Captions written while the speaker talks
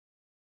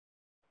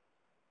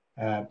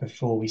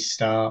before we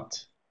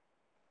start.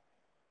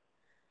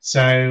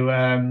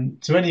 So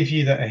to any of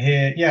you that are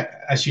here, yeah,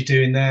 as you're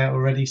doing there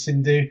already,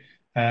 Sindhu,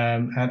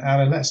 and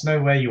Alan, let us know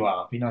where you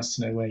are. It'd be nice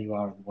to know where you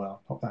are in the world.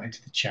 Pop that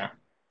into the chat.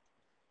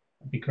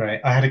 That'd be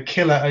great. I had a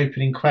killer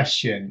opening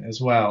question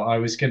as well. I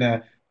was going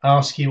to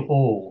ask you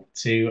all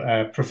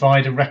to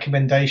provide a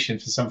recommendation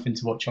for something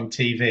to watch on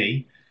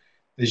TV,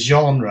 the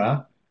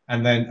genre,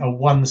 and then a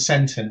one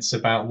sentence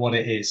about what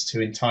it is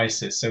to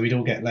entice us. So we'd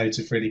all get loads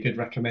of really good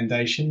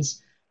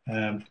recommendations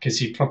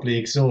because you've probably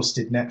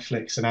exhausted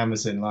Netflix and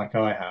Amazon like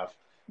I have.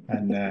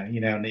 And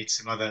need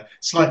some other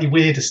slightly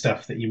weirder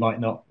stuff that you might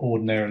not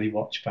ordinarily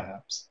watch,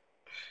 perhaps.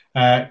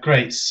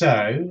 Great.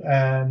 So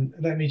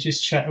let me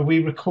just check. Are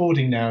we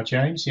recording now,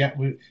 James? Yeah,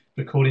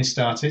 recording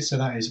started. So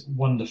that is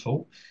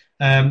wonderful.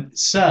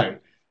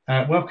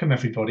 Welcome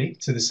everybody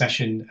to the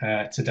session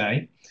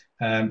today.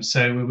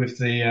 So we're with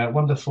the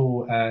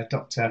wonderful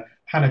Dr.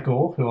 Hannah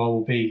Gore, who I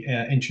will be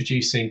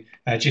introducing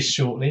just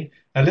shortly.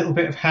 A little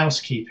bit of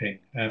housekeeping,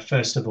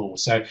 first of all.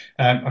 So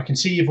I can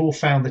see you've all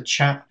found the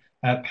chat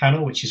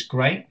panel, which is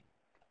great.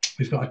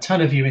 We've got a ton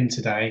of you in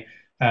today.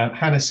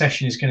 Hannah's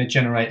session is going to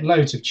generate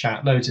loads of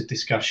chat, loads of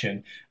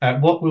discussion.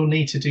 What we'll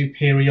need to do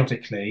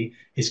periodically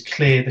is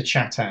clear the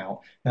chat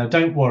out. Now,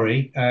 don't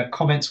worry,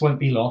 comments won't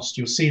be lost.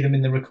 You'll see them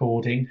in the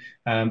recording,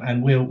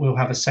 and we'll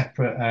have a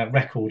separate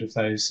record of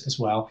those as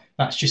well.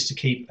 That's just to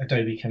keep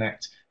Adobe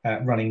Connect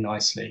running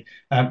nicely.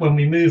 When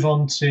we move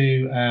on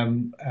to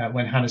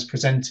when Hannah's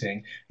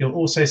presenting, you'll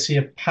also see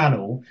a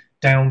panel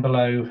down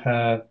below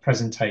her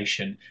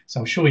presentation. So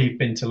I'm sure you've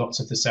been to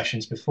lots of the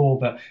sessions before,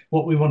 but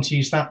what we want to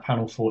use that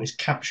panel for is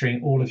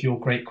capturing all of your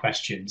great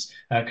questions,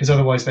 because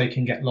otherwise they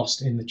can get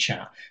lost in the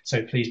chat.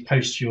 So please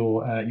post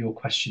your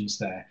questions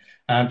there.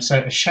 So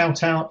a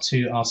shout out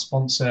to our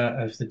sponsor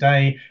of the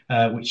day,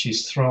 which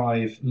is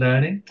Thrive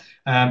Learning,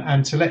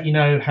 and to let you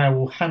know how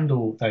we'll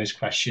handle those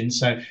questions.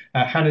 So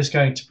Hannah's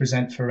going to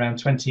present for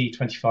around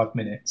 20-25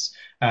 minutes,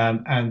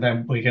 and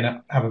then we're going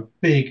to have a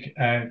big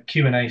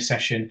Q&A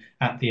session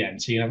at the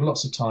end. So you have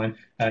lots of time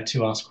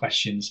to ask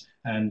questions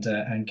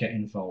and get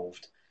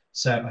involved.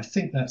 So I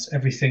think that's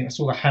everything. That's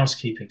all the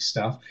housekeeping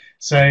stuff.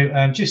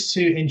 So just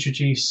to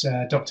introduce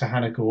Dr.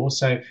 Hannah Gore.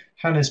 So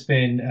Hannah's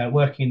been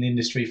working in the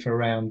industry for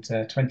around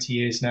 20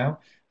 years now,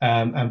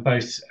 and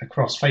both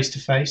across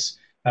face-to-face,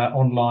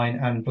 online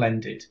and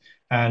blended.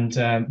 And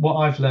what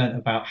I've learned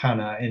about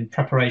Hannah in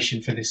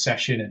preparation for this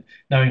session and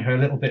knowing her a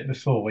little bit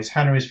before is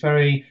Hannah is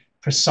very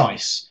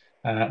precise,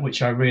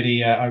 which I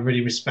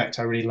really respect.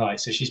 I really like.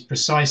 So she's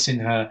precise in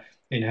her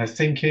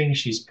thinking.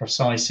 She's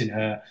precise in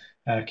her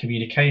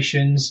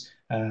communications.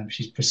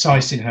 She's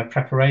precise in her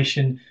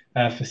preparation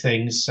for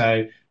things.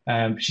 So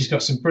she's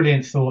got some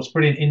brilliant thoughts,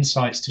 brilliant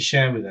insights to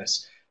share with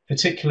us,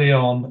 particularly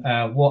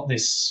on what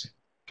this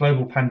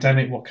global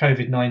pandemic, what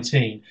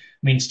COVID-19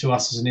 means to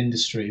us as an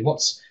industry,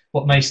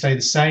 what may stay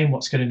the same,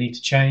 what's going to need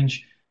to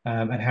change,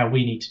 and how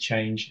we need to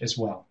change as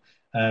well.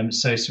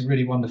 So some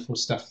really wonderful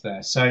stuff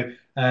there. So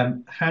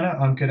Hannah,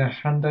 I'm going to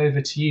hand over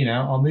to you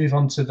now. I'll move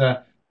on to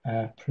the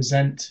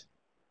present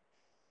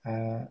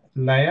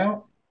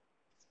layout.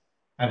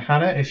 And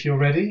Hannah, if you're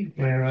ready,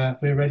 we're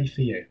ready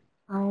for you.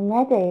 I'm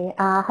ready.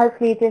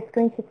 Hopefully the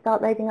screen should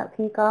start loading up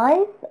for you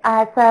guys.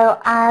 So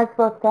as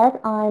Rob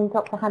said, I'm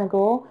Dr. Hannah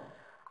Gore.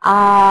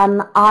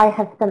 I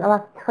have spent the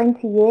last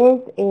 20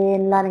 years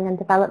in learning and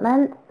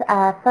development.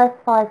 First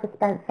 5 were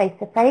spent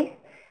face-to-face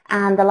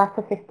and the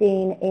latter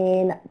 15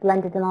 in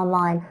blended and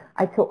online.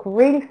 I talk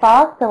really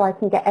fast so I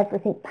can get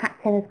everything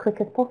packed in as quick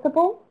as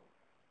possible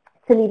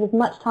to leave as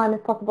much time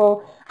as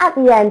possible at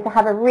the end to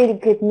have a really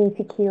good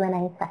meaty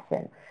Q&A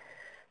session.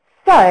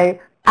 So,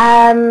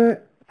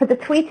 for the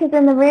tweeters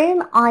in the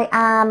room, I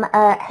am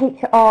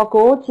HR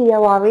Gore,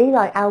 G-O-R-E,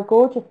 like Al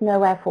Gore, just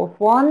no Air Force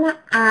One,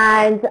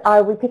 and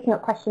I'll be picking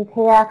up questions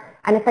here,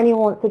 and if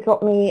anyone wants to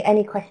drop me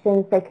any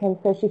questions, they can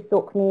socially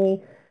stalk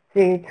me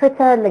through Twitter,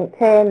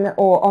 LinkedIn,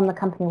 or on the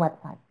company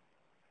website.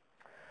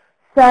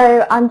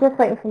 So, I'm just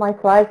waiting for my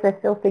slides, they're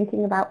still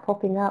thinking about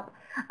popping up.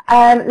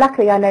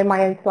 Luckily, I know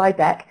my own slide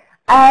deck.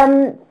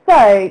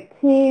 So,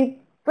 to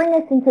bring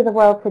us into the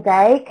world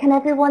today, can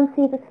everyone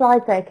see the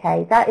slides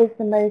okay? That is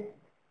the most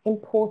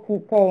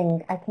important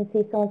thing. I can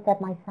see someone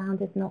said my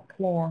sound is not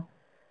clear.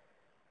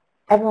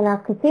 Everyone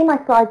else can see my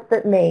slides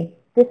but me.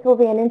 This will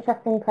be an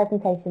interesting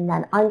presentation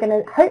then. I'm going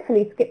to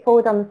hopefully skip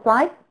forward on the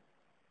slides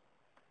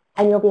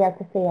and you'll be able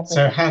to see everything.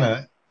 So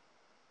Hannah,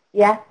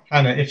 yeah?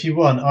 Hannah, if you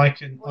want, I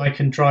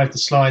can drive the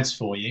slides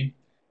for you.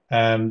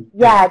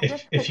 Yeah,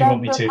 if you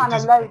want me to. Kind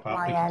of load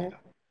my end.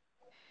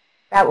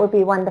 That would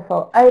be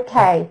wonderful.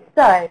 Okay,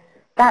 so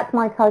that's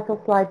my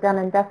title slide done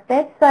and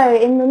dusted. So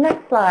in the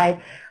next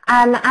slide,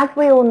 as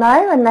we all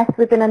know, unless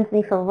we've been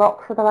underneath a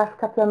rock for the last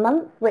couple of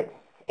months, which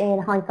in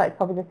hindsight is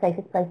probably the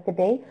safest place to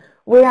be,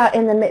 we are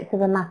in the midst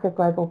of a massive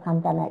global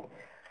pandemic.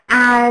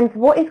 And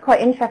what is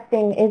quite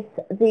interesting is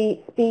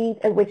the speed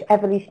at which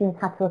evolution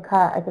has had to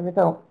occur as a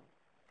result.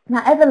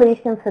 Now,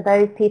 evolution, for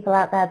those people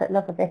out there that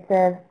love a bit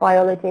of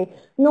biology,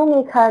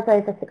 normally occurs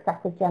over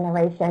successive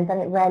generations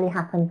and it rarely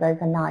happens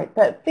overnight.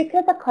 But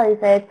because of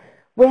COVID,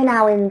 we're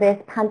now in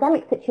this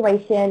pandemic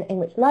situation in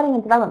which learning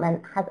and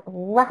development has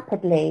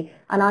rapidly,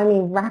 and I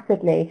mean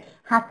rapidly,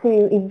 had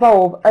to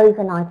evolve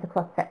overnight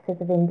across sectors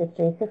of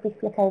industry. So if we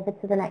flick over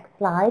to the next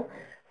slide.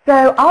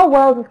 So our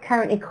world is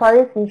currently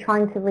closed and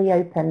trying to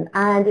reopen,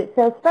 and it's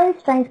a very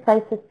strange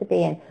place for us to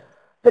be in.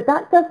 But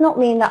that does not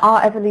mean that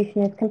our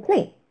evolution is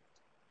complete.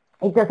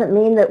 It doesn't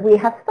mean that we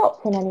have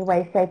stopped in any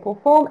way, shape or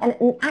form, and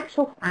in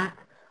actual fact,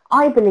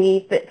 I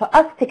believe that for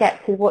us to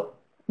get to what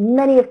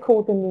many have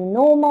called the new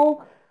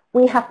normal,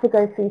 we have to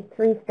go through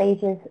 3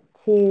 stages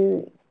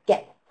to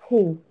get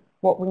to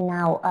what we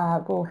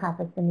now will have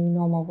as the new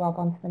normal. Rob,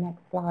 on to the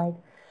next slide.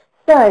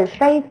 So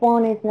phase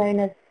 1 is known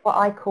as what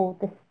I call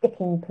the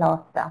sticking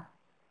plaster.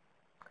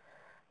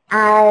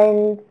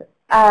 And,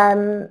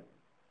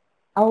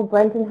 oh,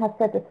 Brendan has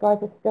said the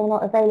slides are still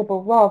not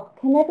available. Rob,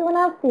 can everyone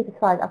else see the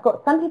slides? I've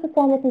got some people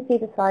saying they can see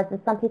the slides and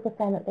some people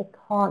saying that they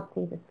can't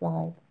see the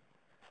slides.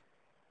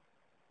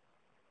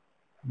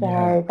 So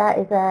yeah, that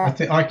is a,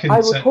 I think I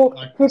will talk,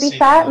 to be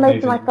fair, most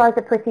of my slides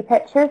are pretty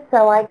pictures,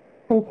 so I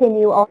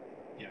continue on.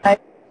 Yeah.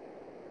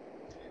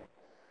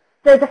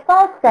 So the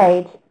first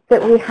stage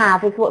that we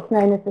have is what's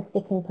known as the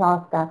sticking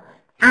plaster.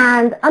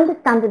 And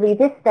understandably,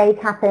 this stage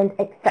happened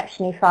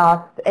exceptionally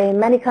fast. In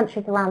many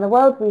countries around the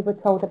world, we were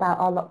told about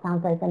our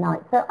lockdowns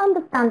overnight. So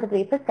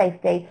understandably, for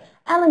safety,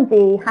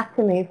 L&D had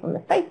to move from the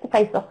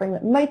face-to-face offering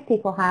that most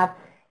people have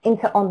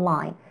into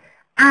online.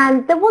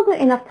 And there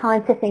wasn't enough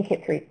time to think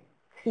it through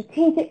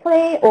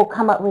strategically or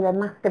come up with a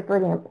master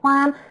brilliant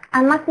plan,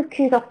 and massive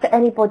kudos to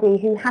anybody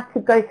who had to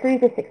go through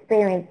this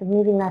experience of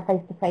moving their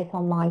face-to-face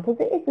online, because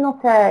it is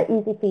not an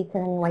easy feat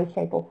in any way,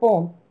 shape or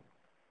form.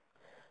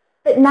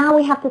 But now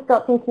we have to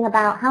start thinking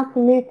about how to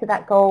move to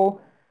that goal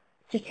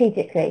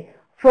strategically.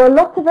 For a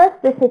lot of us,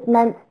 this has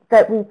meant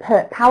that we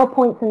put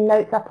PowerPoints and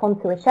notes up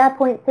onto a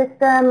SharePoint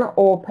system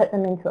or put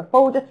them into a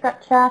folder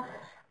structure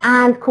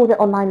and called it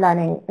online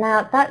learning.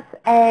 Now, that's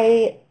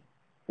a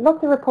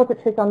lot of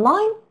repositories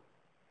online.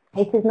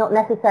 It is not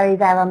necessarily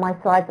there on my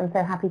slides. I'm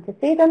so happy to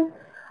see them.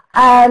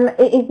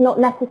 It is not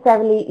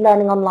necessarily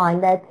learning online.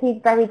 There are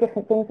 2 very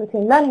different things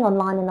between learning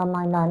online and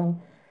online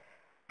learning.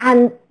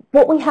 And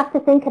what we have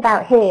to think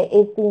about here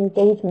is the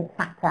engagement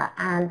factor,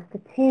 and the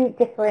 2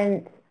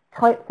 different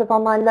types of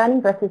online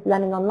learning versus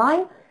learning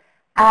online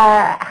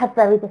have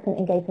very different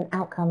engagement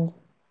outcomes.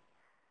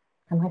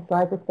 And my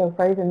slides are still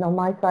frozen on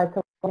my side,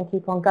 so I want to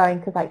keep on going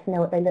because I actually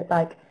know what they look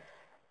like.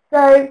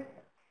 So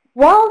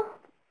whilst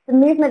the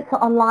movement to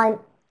online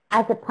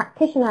as a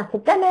practitioner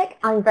academic,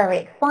 I'm very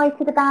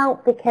excited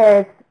about,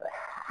 because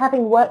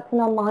having worked in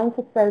online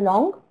for so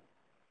long,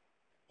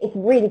 it's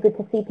really good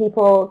to see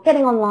people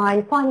getting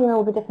online, finding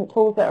all the different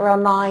tools that are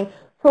online,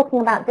 talking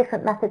about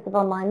different methods of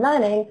online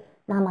learning.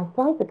 Now my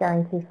slides are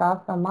going too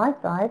fast on my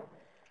side.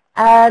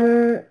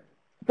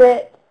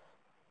 But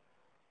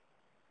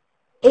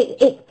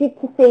it's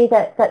good to see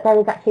that there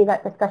is actually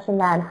that discussion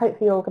there, and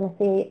hopefully you're going to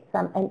see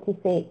some empty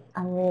seats,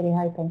 I'm really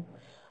hoping.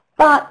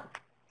 But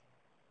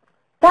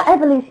that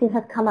evolution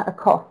has come at a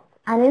cost,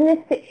 and in this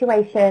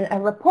situation, a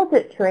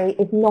repository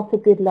is not a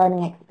good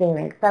learning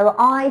experience. So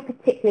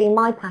particularly,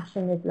 my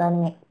passion is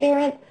learning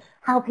experience,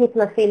 how people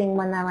are feeling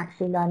when they're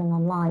actually learning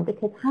online,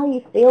 because how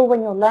you feel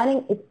when you're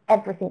learning is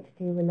everything to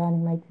do with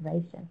learning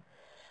motivation.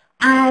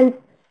 And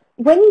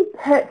when you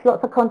put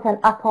lots of content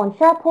up on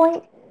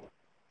SharePoint,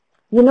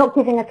 you're not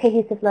giving a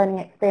cohesive learning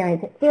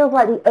experience. It feels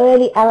like the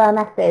early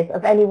LMSs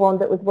of anyone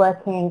that was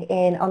working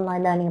in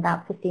online learning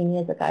about 15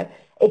 years ago.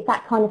 It's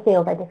that kind of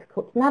feel. They're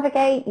difficult to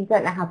navigate. You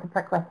don't know how to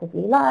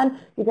progressively learn.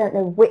 You don't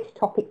know which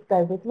topics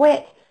go with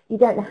which. You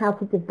don't know how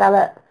to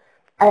develop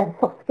a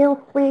soft skills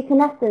suite. In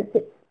essence,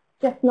 it's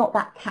just not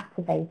that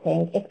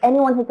captivating. If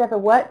anyone has ever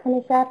worked in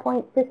a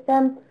SharePoint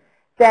system,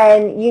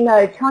 then you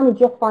know trying to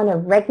just find a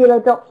regular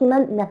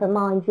document, never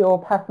mind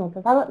your personal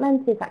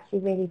development, is actually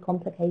really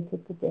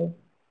complicated to do.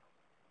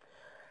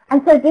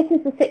 And so this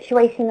is the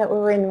situation that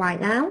we're in right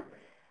now.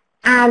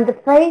 And the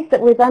phase that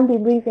we're then be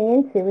moving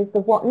into is the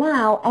what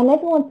now. And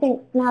everyone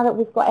thinks now that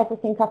we've got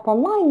everything up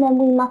online, then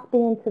we must be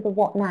into the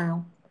what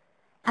now.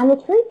 And the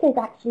truth is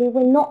actually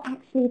we're not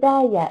actually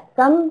there yet.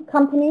 Some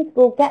companies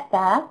will get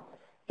there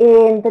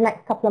in the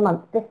next couple of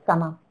months, this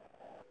summer.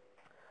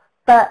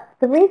 But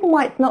the reason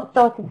why it's not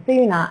started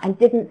sooner and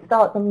didn't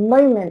start the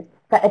moment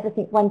that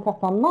everything went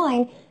up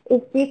online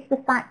is due to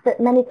the fact that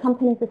many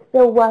companies are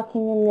still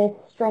working in this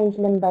strange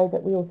limbo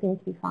that we all seem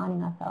to be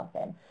finding ourselves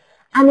in.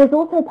 And there's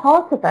also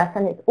part of us,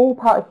 and it's all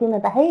part of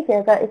human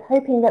behaviour, that is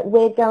hoping that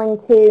we're going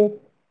to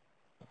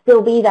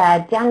still be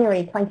there.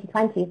 January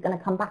 2020 is going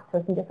to come back to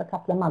us in just a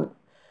couple of months.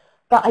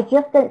 But I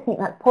just don't think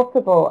that's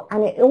possible,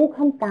 and it all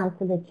comes down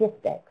to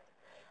logistics.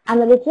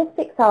 And the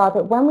logistics are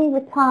that when we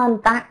return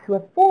back to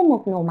a form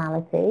of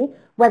normality,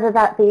 whether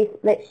that be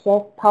split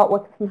shift, part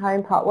working from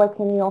home, part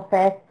working in the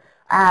office,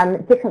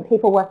 different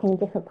people working in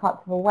different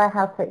parts of a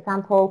warehouse, for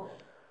example,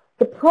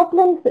 the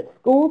problems that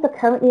schools are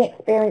currently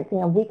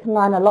experiencing, and we can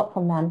learn a lot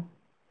from them,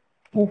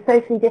 in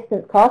socially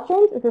distanced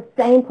classrooms are the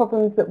same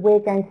problems that we're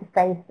going to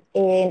face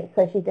in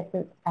socially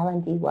distanced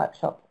L&D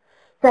workshops.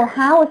 So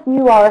how, if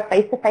you are a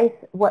face-to-face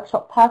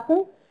workshop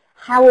person,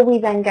 how are we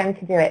then going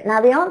to do it?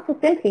 Now, the answer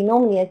simply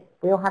normally is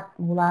we'll have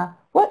smaller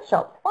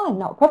workshops. Fine,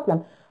 not a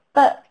problem.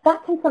 But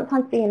that can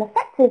sometimes be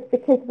ineffective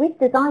because we've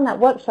designed that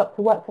workshop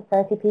to work for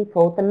 30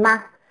 people. The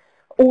mass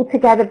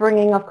all-together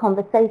bringing of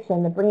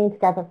conversation, the bringing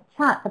together of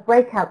chat, the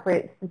breakout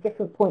groups, the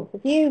different points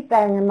of view,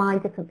 bearing in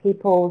mind different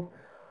people's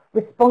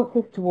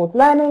responses towards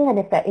learning, and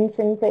if they're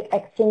intrinsic,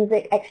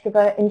 extrinsic,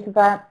 extrovert,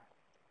 introvert,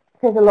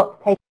 there's a lot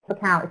to take into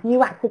account. If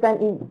you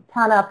accidentally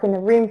turn up in a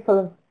room full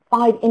of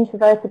 5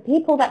 introverted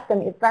people, that's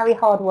going to be a very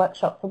hard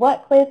workshop to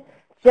work with,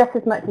 just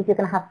as much as you're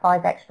going to have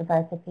 5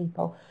 extroverted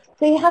people.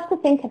 So you have to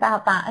think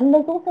about that. And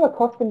there's also a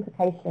cost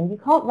implication. You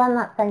can't run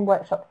that same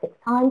workshop 6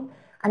 times.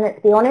 And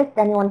let's be honest,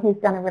 anyone who's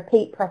done a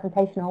repeat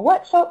presentation or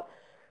workshop,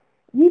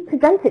 you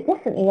present it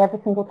differently every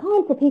single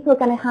time. So people are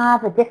going to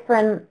have a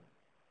different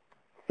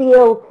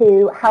feel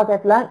to how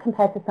they've learnt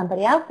compared to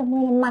somebody else. And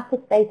we're in a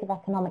massive state of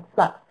economic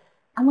flux.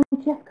 And we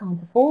just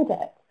can't afford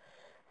it.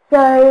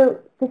 So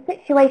the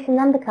situation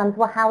then becomes,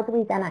 well, how do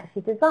we then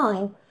actually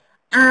design?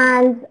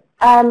 And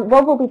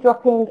Rob will be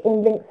dropping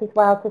in links as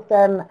well to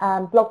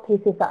some blog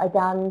pieces that I've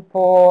done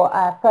for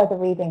further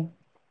reading.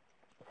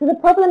 So the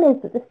problem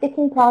is that the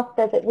sticking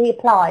plaster that we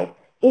applied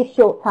is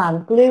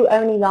short-term. Glue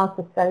only lasts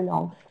for so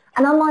long.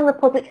 And online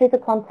repositories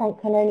of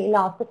content can only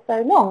last for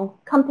so long.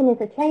 Companies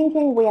are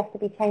changing. We have to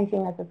be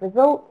changing as a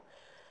result.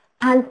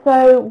 And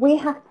so we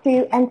have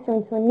to enter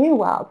into a new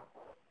world.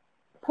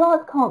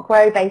 Plants can't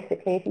grow,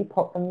 basically, if you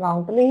pot them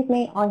wrong. Believe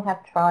me, I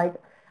have tried.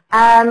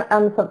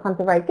 I'm sometimes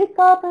a very good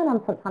gardener, and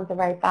I'm sometimes a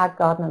very bad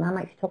gardener. And I'm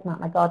actually talking about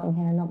my gardening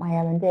here and not my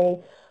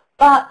L&D.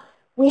 But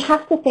we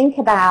have to think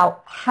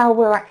about how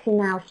we're actually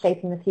now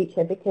shaping the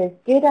future, because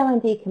good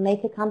L&D can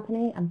make a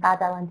company and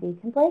bad L&D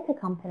can break a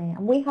company.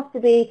 And we have to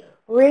be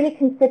really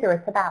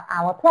considerate about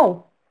our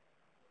place.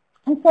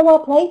 And so our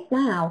place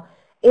now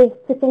is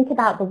to think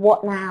about the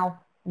what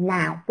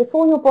now,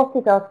 before your boss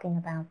is asking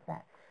about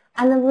it.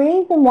 And the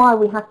reason why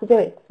we have to do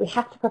it is we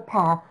have to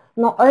prepare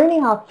not only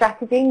our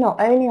strategy,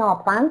 not only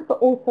our plans, but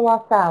also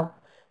ourselves.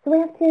 So we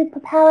have to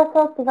prepare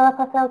ourselves, develop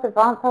ourselves,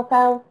 advance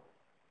ourselves,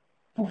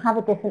 and have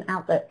a different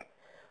outlook.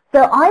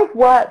 So I've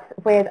worked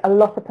with a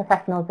lot of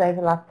professionals over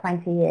the last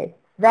 20 years.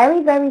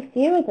 Very, very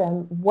few of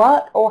them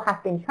work or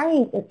have been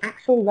trained in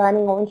actual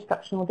learning or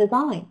instructional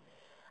design.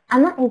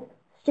 And that is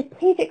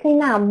strategically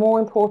now more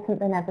important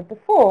than ever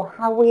before,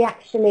 how we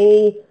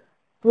actually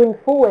bring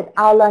forward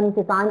our learning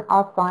design,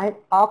 our science,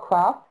 our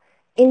craft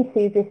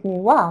into this new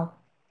world.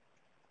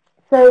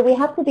 So we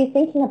have to be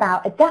thinking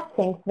about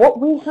adapting what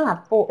we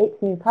have for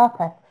its new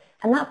purpose.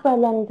 And that's where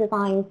learning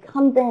design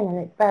comes in, and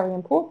it's very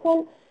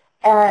important.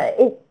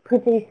 It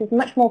produces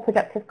much more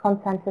productive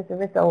content as a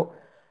result.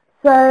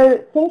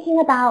 So thinking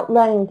about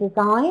learning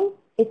design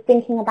is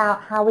thinking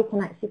about how we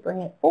can actually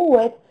bring it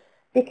forward,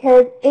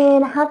 because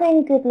in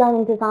having good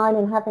learning design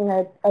and having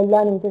a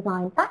learning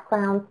design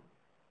background,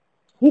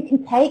 you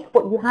can take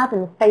what you have in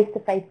the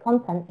face-to-face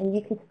content and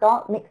you can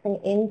start mixing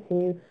it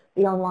into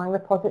the online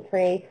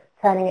repository,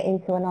 turning it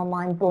into an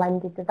online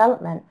blended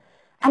development.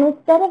 And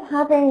instead of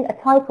having a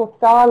type or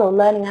style or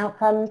learning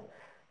outcomes,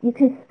 you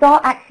can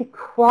start actually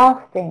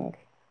crafting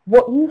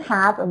what you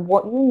have and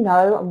what you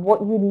know and what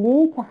you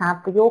need to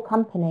have for your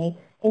company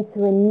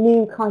into a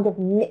new kind of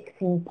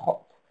mixing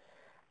pot.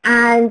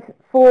 And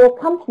for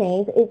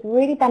companies, it's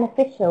really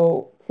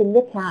beneficial to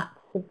look at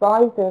the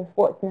rise of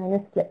what's known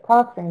as flipped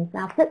classrooms.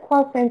 Now, flipped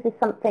classrooms is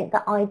something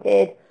that I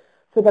did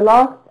for the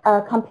last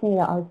company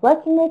that I was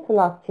working with for the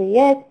last 2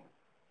 years.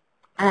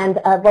 And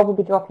Rob will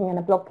be dropping in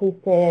a blog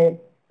piece to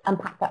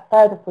unpack that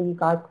further for you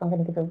guys, because I'm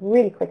going to give a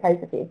really quick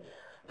overview.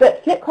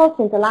 But flipped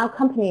classrooms allow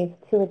companies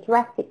to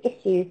address the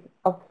issues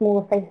of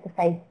smaller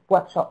face-to-face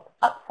workshops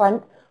up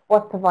front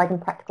whilst providing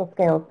practical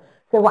skills.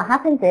 So what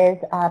happens is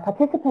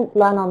participants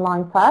learn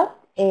online first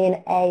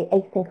in an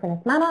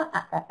asynchronous manner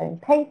at their own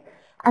pace.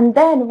 And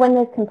then when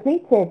they've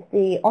completed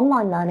the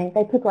online learning,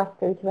 they progress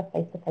through to a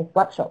face-to-face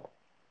workshop.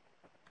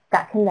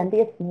 That can then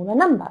be a smaller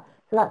number.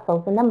 So that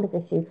solves the numbers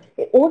issue.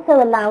 It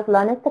also allows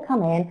learners to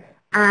come in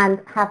and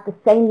have the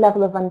same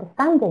level of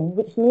understanding,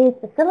 which means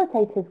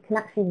facilitators can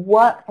actually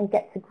work and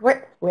get to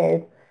grips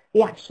with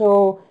the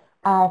actual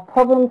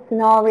problems,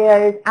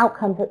 scenarios,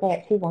 outcomes that they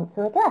actually want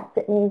to address.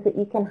 It means that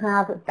you can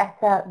have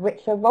better,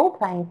 richer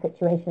role-playing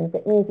situations.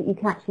 It means that you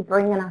can actually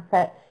bring an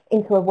asset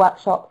into a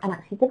workshop and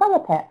actually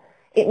develop it.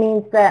 It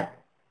means that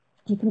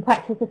you can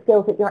practice the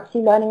skills that you're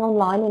actually learning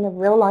online in a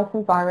real-life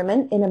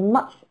environment in a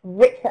much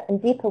richer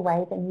and deeper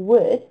way than you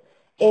would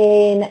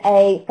in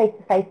a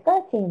face-to-face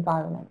 30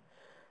 environment.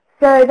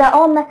 So there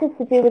are methods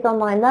to do with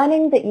online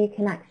learning that you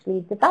can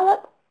actually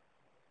develop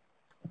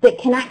that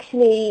can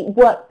actually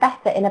work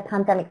better in a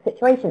pandemic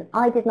situation.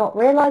 I did not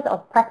realize I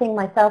was prepping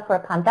myself for a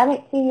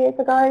pandemic 2 years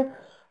ago,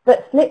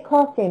 but flipped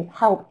classrooms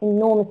help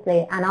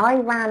enormously. And I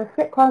ran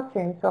flipped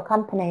classrooms for a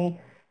company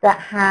that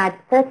had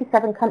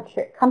 37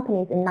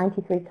 companies in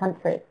 93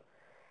 countries,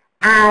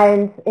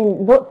 and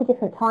in lots of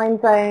different time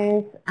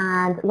zones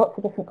and lots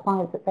of different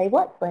clients that they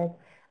worked with.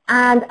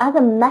 And as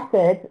a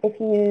method, if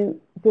you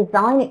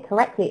design it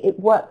correctly, it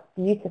works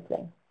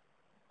beautifully.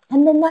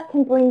 And then that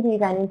can bring you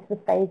then into the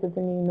phase of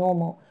the new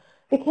normal.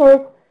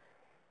 Because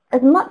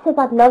as much as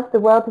I'd love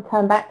the world to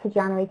turn back to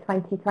January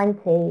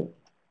 2020,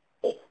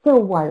 it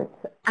still won't.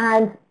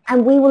 And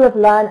we will have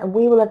learned and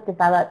we will have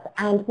developed,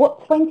 and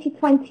what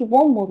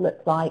 2021 will look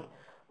like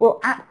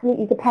will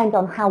absolutely depend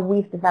on how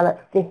we've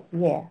developed this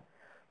year.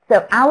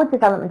 So our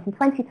development in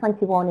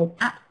 2021 is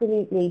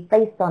absolutely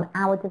based on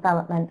our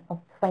development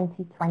of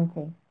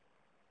 2020.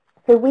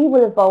 So we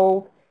will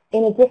evolve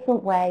in a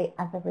different way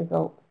as a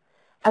result.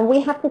 And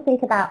we have to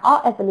think about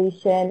our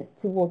evolution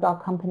towards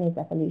our company's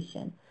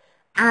evolution.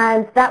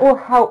 And that will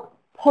help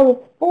pull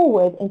us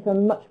forward into a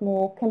much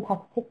more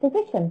competitive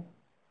position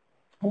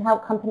and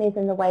help companies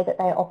in the way that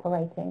they're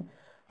operating.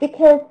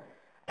 Because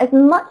as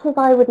much as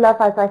I would love,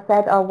 as I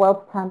said, our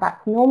world to turn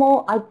back to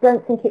normal, I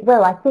don't think it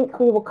will. I think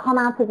we will come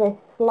out of this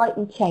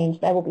slightly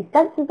changed. There will be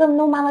senses of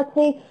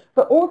normality,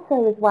 but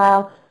also as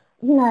well,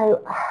 you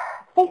know,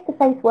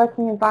 face-to-face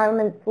working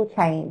environments will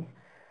change.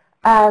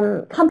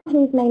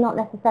 Companies may not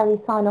necessarily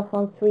sign off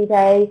on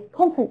 3-day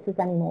conferences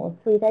anymore,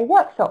 3-day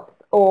workshops,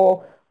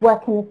 or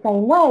work in the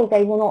same way.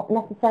 They will not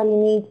necessarily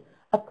need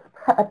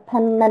a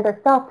member of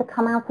staff to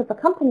come out of the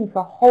company for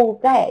a whole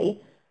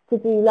day to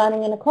do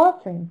learning in a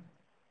classroom,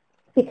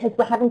 because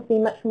we're having to be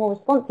much more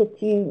responsive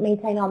to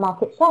maintain our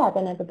market share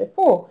than ever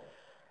before.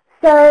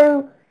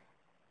 So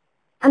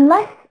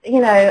unless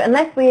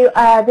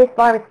this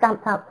virus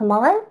stamps out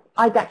tomorrow,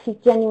 I actually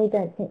genuinely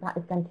don't think that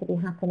is going to be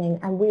happening,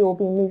 and we will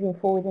be moving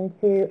forward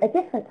into a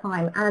different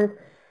time. And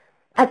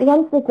at the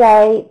end of the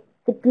day,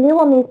 the glue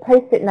on these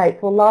post-it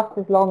notes will last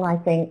as long, I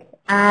think,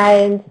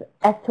 and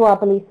as to our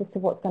beliefs as to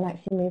what's going to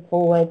actually move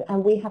forward.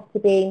 And we have to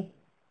be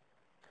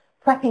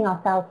prepping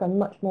ourselves for a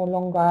much more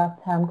longer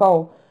term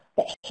goal.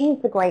 But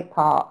here's the great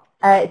part.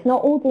 It's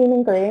not all doom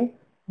and gloom.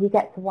 We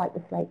get to wipe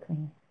the slate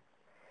clean.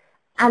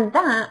 And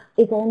that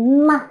is a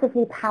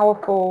massively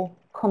powerful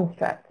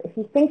construct. If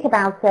you think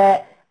about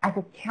it as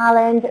a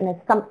challenge and as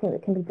something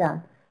that can be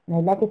done. No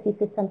legacy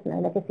systems, no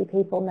legacy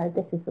people, no,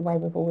 this is the way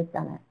we've always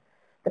done it.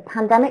 The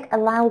pandemic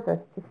allows us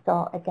to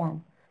start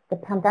again. The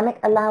pandemic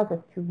allows us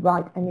to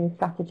write a new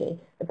strategy.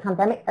 The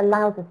pandemic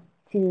allows us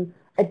to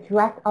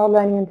address our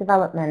learning and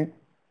development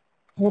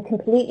in a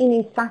completely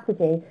new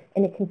strategy,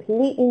 in a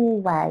completely new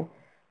way,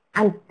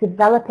 and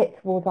develop it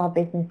towards our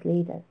business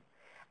leaders.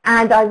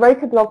 And I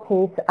wrote a blog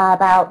piece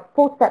about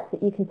 4 steps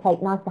that you can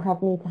take, nice to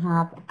have, need to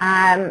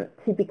have,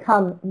 to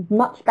become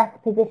much better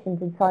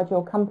positioned inside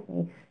your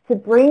company, to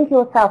bring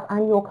yourself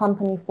and your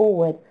company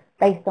forward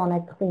based on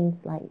a clean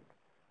slate.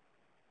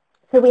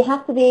 So we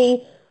have to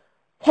be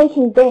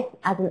taking this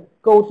as a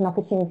golden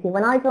opportunity.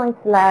 When I joined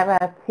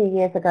Solera 2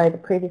 years ago, the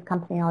previous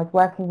company I was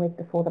working with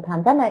before the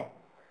pandemic,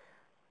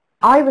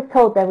 I was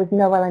told there was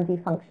no L&D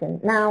function.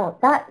 Now,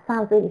 that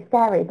sounds really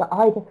scary, but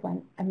I just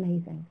went,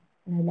 amazing,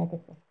 no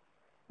legacy.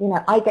 You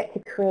know, I get to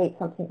create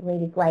something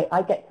really great.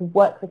 I get to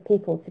work with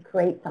people to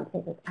create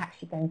something that's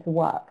actually going to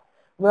work,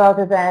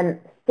 rather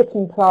than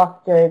sticking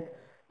plasters,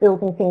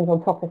 building things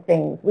on top of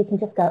things. We can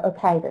just go,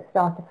 okay, let's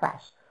start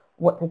afresh.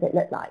 What does it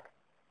look like?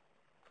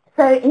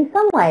 So in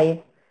some ways,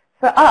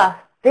 for us,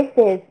 this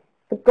is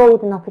the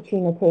golden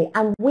opportunity,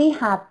 and we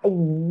have a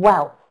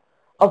wealth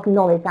of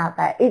knowledge out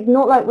there. It's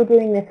not like we're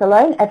doing this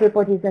alone.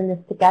 Everybody's in this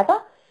together.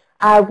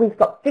 We've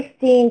got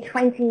 15,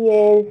 20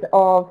 years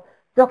of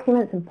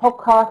documents and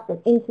podcasts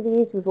and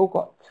interviews. We've all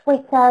got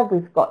Twitter.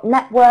 We've got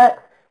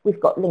networks. We've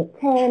got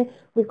LinkedIn.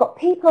 We've got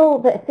people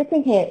that are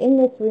sitting here in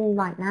this room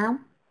right now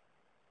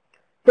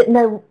that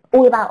know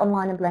all about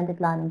online and blended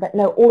learning, that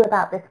know all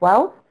about this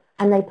world,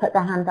 and they put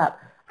their hand up.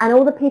 And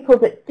all the people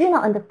that do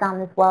not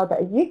understand this world, that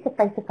are used to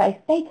face-to-face,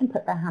 they can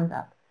put their hand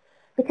up.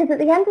 Because at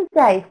the end of the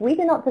day, if we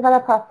do not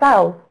develop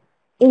ourselves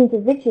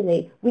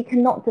individually, we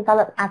cannot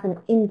develop as an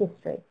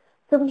industry.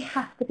 So we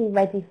have to be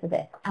ready for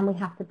this, and we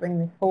have to bring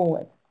this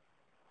forward.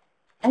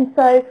 And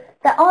so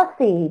there are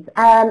seeds.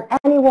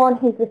 Anyone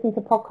who's listening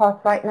to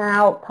podcasts right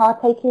now,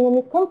 partaking in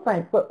this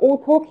conference, we're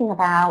all talking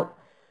about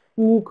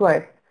new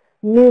growth,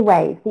 new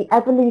ways. The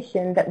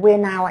evolution that we're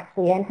now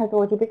actually in has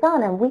already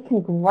begun, and we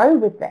can grow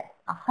with this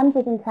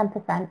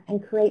 110%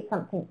 and create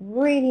something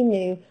really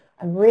new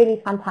and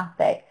really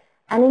fantastic.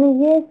 And in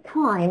a year's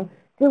time,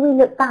 do we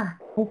look back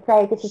and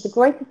say this is the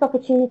greatest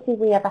opportunity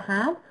we ever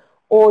had,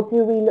 or do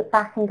we look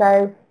back and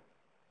go,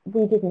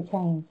 we didn't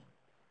change?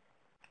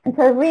 And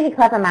so a really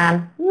clever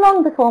man,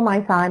 long before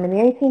my time, in the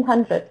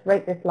 1800s,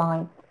 wrote this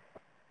line.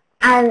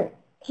 And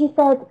he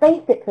said,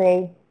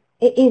 basically,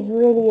 it is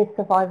really a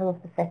survival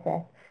of the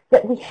fittest,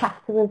 that we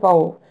have to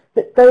evolve,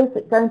 that those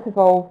that don't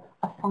evolve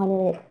are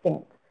finally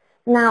extinct.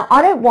 Now,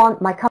 I don't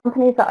want my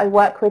companies that I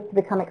work with to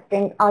become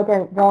extinct. I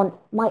don't want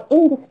my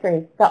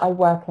industry that I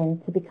work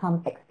in to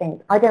become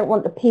extinct. I don't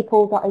want the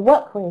people that I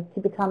work with to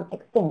become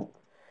extinct.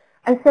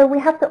 And so we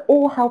have to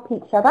all help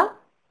each other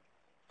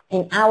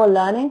in our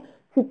learning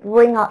to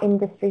bring our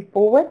industry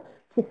forward,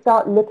 to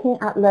start looking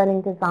at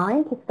learning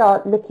design, to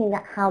start looking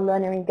at how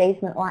learner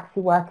engagement will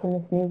actually work in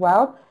this new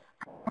world,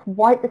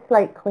 wipe the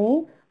slate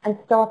clean and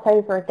start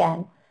over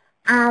again.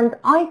 And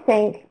I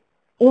think,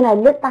 you know,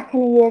 look back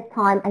in a year's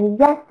time, and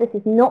yes, this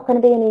is not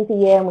going to be an easy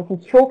year, and we can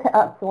chalk it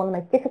up to one of the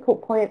most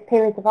difficult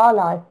periods of our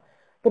life,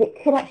 but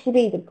it could actually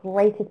be the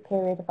greatest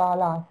period of our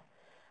life.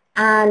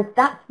 And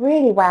that's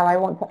really where I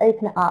want to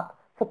open it up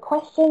for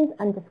questions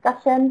and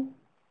discussion,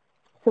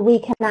 so we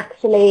can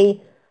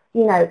actually,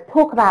 you know,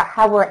 talk about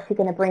how we're actually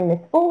going to bring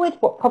this forward,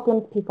 what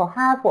problems people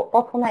have, what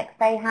bottlenecks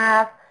they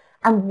have,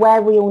 and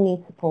where we all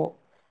need support.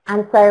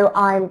 And so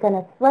I'm going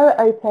to throw it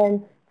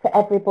open to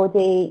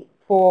everybody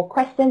for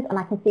questions, and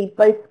I can see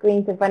both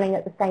screens are running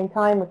at the same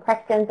time with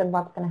questions, and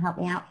Rob's going to help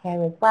me out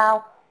here as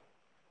well.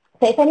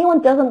 So if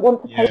anyone doesn't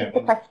want to post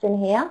the question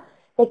here,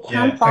 they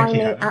can find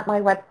me at my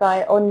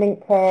website, on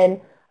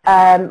LinkedIn.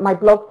 My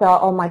blogs are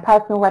on my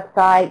personal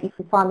website. You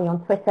can find me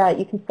on Twitter.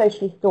 You can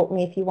socially stalk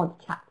me if you want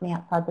to chat to me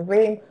outside the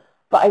room.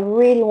 But I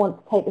really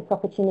want to take this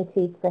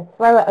opportunity to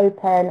throw it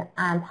open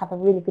and have a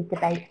really good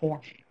debate here.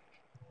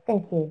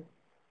 Thank you.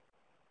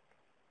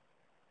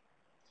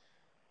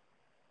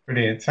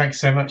 Brilliant. Thanks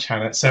so much,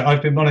 Hannah. So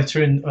I've been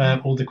monitoring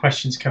all the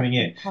questions coming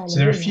in. So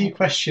there are a few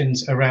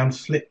questions around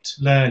flipped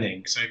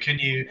learning. So can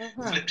you,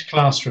 flipped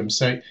classroom.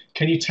 So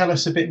can you tell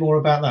us a bit more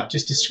about that?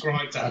 Just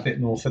describe that a bit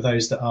more for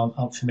those that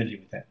aren't familiar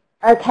with it.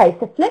 Okay,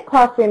 so flipped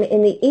classroom,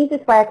 in the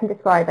easiest way I can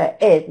describe it,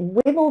 is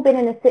we've all been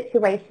in a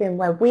situation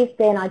where we've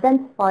been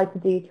identified to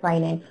do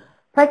training.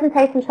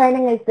 Presentation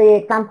training is the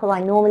example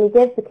I normally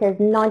give, because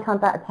 9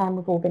 times out of 10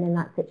 we've all been in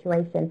that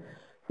situation.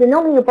 So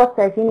normally your boss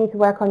says you need to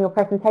work on your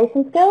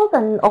presentation skills,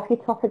 and off you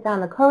trot it down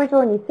the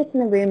corridor and you sit in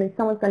the room and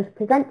someone's going to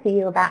present to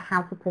you about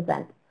how to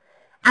present.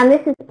 And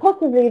this is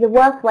possibly the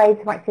worst way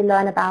to actually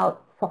learn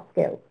about soft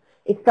skills,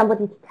 is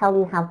somebody to tell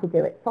you how to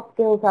do it. Soft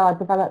skills are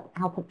developed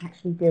out of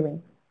actually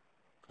doing.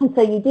 And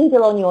so you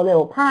doodle on your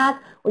little pad,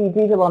 or you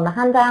doodle on the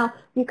handout,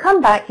 you come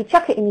back, you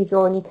chuck it in your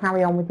drawer and you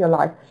carry on with your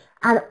life.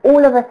 And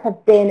all of us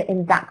have been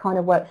in that kind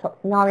of workshop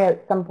scenario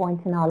at some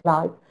point in our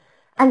lives.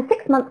 And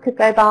 6 months could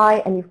go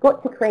by and you've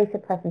got to create a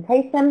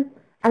presentation.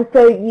 And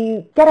so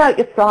you get out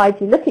your slides,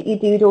 you look at your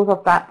doodles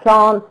of that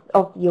plant,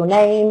 of your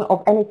name,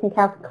 of anything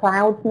else,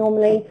 clouds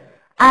normally,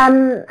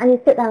 and you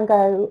sit there and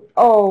go,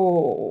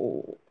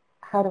 oh,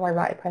 how do I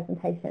write a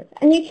presentation?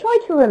 And you try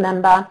to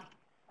remember,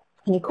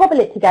 and you cobble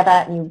it together,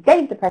 and you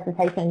gave the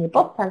presentation, and your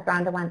boss turns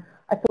around and went,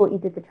 I thought you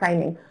did the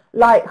training.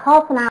 Like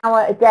half an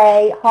hour a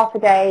day, half a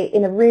day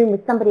in a room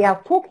with somebody else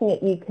talking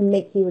at you can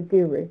make you a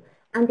guru.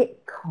 And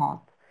it can't.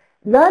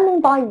 Learning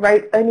by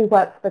rote only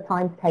works for the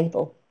times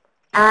table.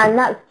 And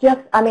that's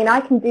just, I mean, I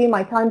can do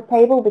my times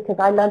table because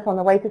I learnt on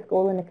the way to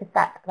school in a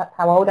cassette, that's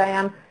how old I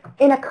am,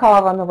 in a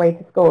car on the way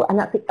to school. And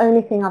that's the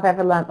only thing I've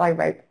ever learnt by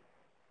rote.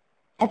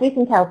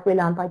 Everything else we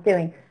learn by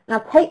doing. Now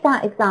take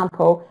that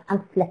example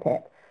and flip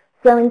it.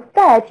 So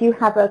instead you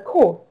have a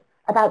course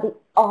about the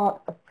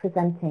art of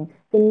presenting,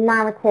 the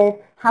narrative,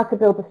 how to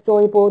build a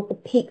storyboard, the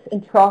peaks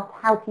and troughs,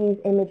 how to use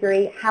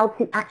imagery, how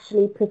to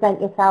actually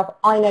present yourself.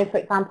 I know, for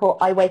example,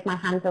 I wave my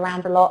hands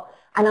around a lot,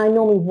 and I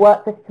normally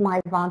work this to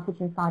my advantage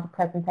inside a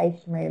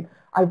presentation room.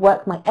 I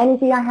work my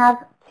energy I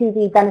have to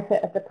the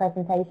benefit of the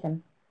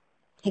presentation,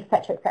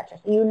 etc., etc.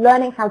 So you're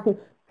learning how to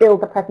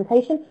build a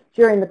presentation.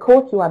 During the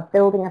course, you are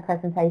building a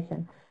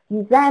presentation.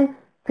 You then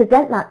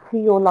present that to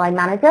your line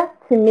manager.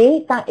 To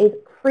me, that is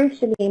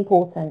crucially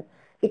important,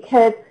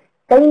 because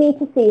they need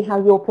to see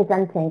how you're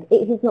presenting.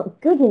 It is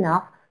not good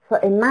enough for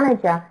a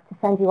manager to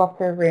send you off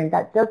to a room.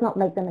 That does not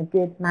make them a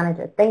good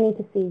manager. They need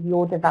to see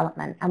your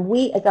development. And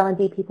we as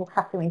L&D people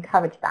have to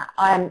encourage that.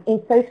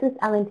 In Socialist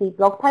L&D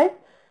blog posts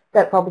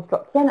that Rob has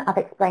dropped in, I've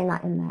explained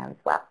that in there as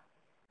well.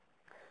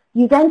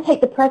 You then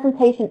take the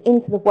presentation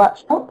into the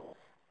workshop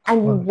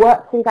and you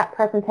work through that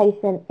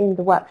presentation in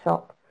the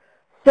workshop.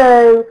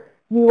 So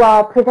you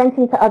are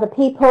presenting to other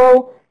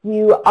people.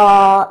 You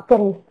are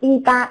getting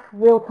feedback,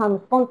 real-time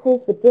responses.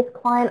 With this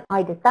client,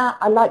 I did that.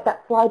 I like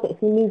that slide, but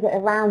if you move it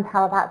around,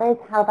 how about this?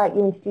 How about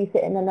you introduce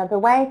it in another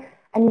way?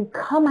 And you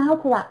come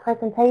out of that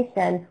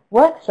presentation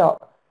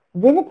workshop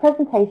with a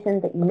presentation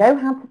that you know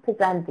how to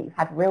present, that you've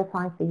had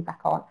real-time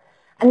feedback on.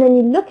 And then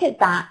you look at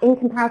that in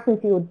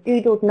comparison to your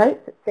doodled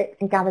notes that sit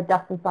and gather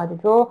dust inside a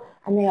drawer,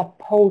 and they are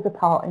poles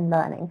apart in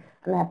learning,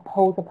 and they are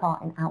poles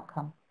apart in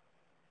outcome.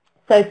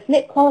 So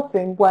Flipped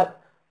Classroom works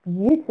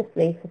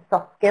beautifully for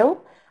soft skills.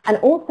 And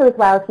also as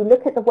well, if you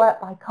look at the work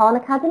by Khan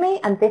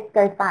Academy, and this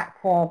goes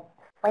back to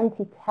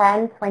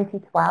 2010,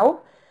 2012,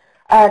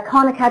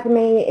 Khan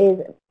Academy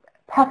is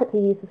perfectly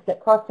used for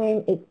Flipped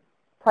Classroom. It's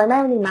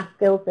primarily math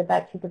skills that are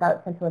actually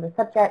developed into other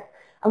subjects.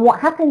 And what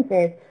happens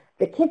is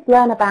the kids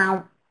learn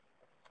about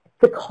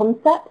the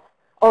concepts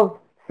of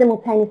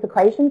simultaneous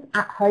equations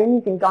at home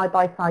using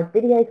side-by-side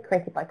videos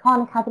created by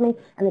Khan Academy,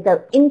 and they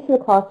go into the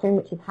classroom,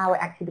 which is how it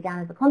actually began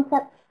as a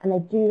concept, and they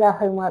do their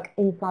homework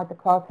inside the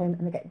classroom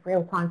and they get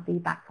real-time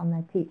feedback from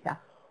their teacher.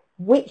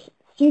 Which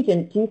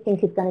student do you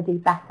think is going to do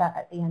better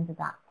at the end of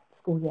that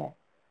school year?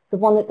 The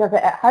one that does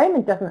it at home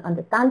and doesn't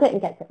understand it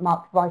and gets it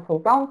marked right or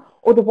wrong,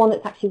 or the one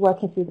that's actually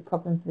working through the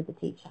problems with the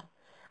teacher?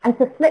 And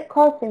so Flipped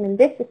Classroom in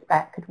this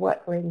respect could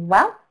work really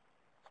well.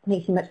 It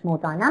makes you much more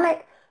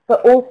dynamic,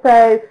 but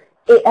also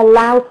it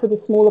allows for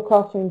the smaller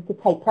classrooms to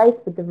take place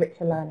with the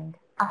richer learning.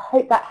 I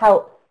hope that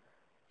helps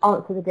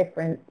answer the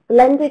difference.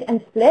 Blended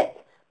and flipped.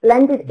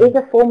 Blended is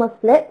a form of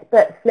flipped,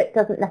 but flipped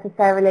doesn't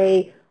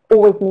necessarily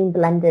always mean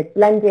blended.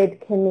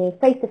 Blended can mean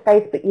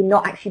face-to-face, but you're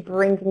not actually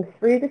bringing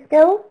through the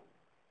skills.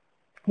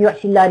 You're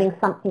actually learning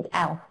something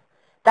else.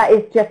 That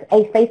is just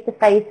a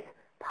face-to-face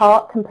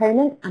part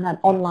component and an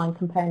online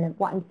component.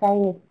 What I'm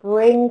saying is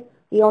bring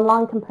the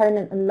online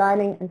component and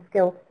learning and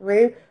skills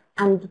through,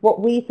 and what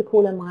we used to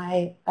call in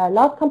my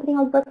last company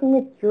I was working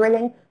with,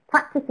 drilling,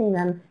 practicing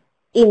them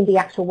in the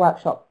actual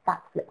workshop.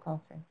 That's flipped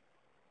classroom.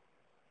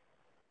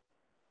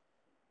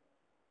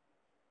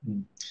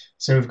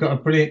 So we've got a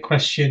brilliant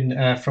question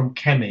from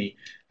Kemi.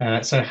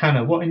 So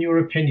Hannah, what in your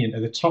opinion are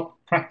the top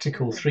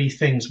practical 3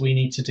 things we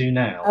need to do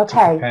now to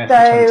prepare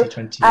for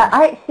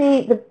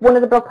 2021? One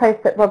of the blog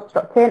posts that Rob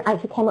dropped in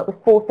actually came up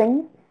with 4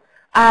 things.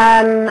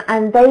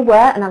 And they were,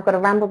 and I've got to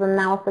ramble them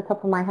now off the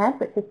top of my head,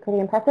 which is pretty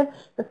impressive.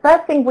 The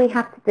first thing we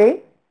have to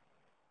do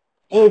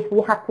is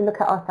we have to look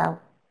at ourselves.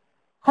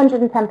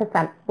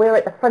 110%. We're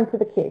at the front of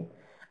the queue.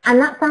 And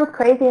that sounds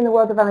crazy in the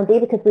world of L&D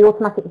because we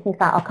automatically think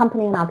about our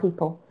company and our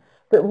people.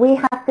 But we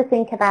have to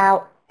think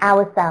about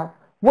ourselves.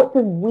 What do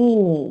we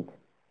need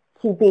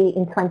to be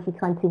in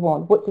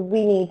 2021? What do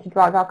we need to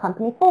drive our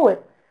company forward?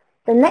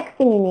 The next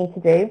thing you need to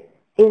do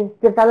is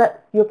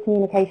develop your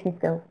communication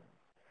skills,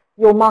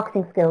 your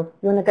marketing skills,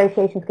 your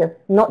negotiation skills,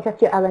 not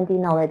just your L&D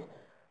knowledge.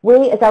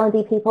 We as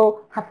L&D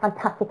people have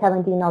fantastic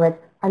L&D knowledge.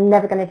 I'm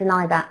never going to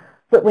deny that.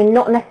 But we're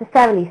not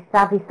necessarily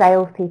savvy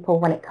salespeople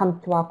when it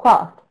comes to our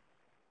craft.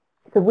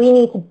 So we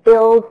need to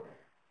build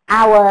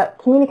our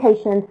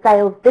communication and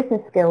sales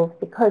business skills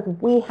because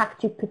we have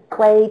to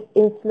persuade,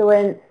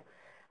 influence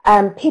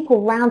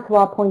people round to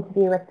our point of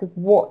view as to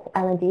what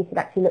L&D should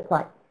actually look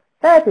like.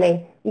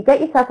 Thirdly, you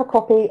get yourself a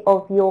copy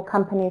of your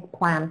company's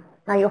plan.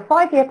 Now, your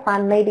 5-year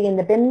plan may be in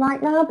the bin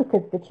right now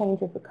because of the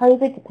changes with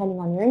COVID, depending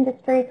on your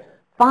industry.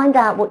 Find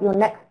out what your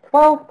next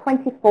 12,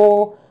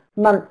 24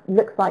 months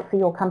looks like for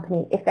your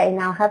company. If they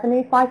now have a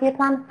new 5-year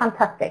plan,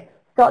 fantastic.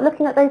 Start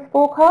looking at those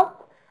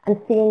forecasts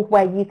and seeing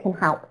where you can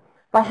help.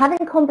 By having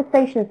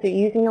conversations through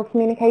using your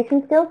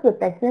communication skills with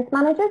business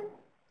managers,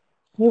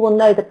 you will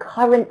know the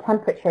current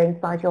temperature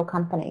inside your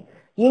company.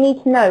 You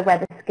need to know where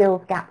the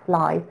skills gaps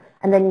lie.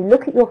 And then you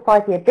look at your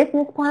 5-year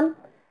business plan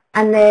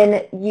and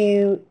then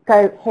you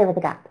go, here are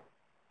the gaps.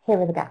 Here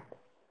are the gaps.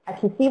 I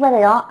can see where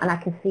they are and I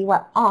can see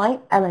where I,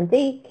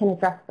 L&D, can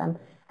address them.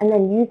 And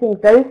then using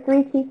those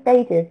 3 key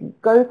stages, you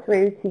go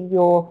through to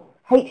your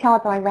HR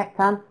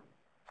director,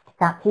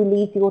 that's who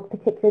leads your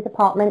particular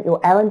department,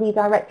 your L&D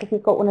director if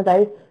you've got one of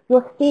those,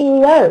 your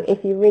CEO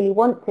if you really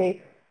want to,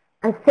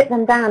 and sit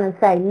them down and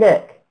say,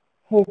 look,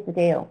 here's the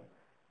deal.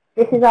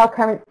 This is our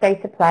current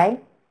state of play.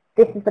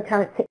 This is the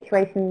current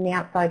situation in the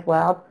outside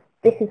world.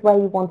 This is where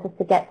you want us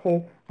to get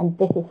to, and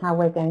this is how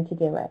we're going to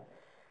do it.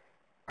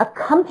 A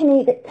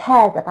company that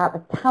cares about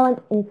the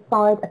talent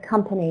inside a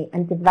company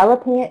and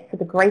developing it for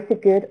the greater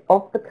good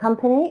of the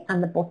company,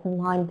 and the bottom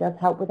line does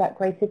help with that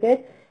greater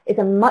good, is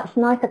a much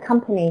nicer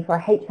company for a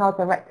HR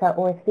director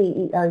or a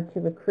CEO to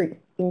recruit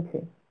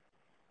into.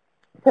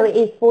 So it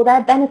is for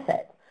their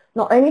benefit,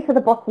 not only for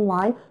the bottom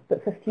line,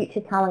 but for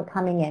future talent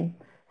coming in.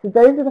 So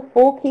those are the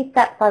 4 key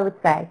steps I would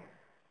say.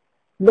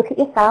 Look at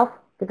yourself,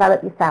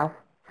 develop yourself.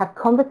 Have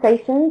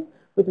conversations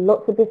with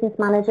lots of business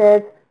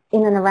managers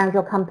in and around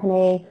your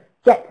company.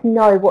 Get to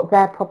know what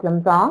their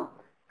problems are.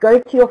 Go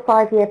to your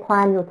 5-year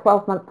plan, your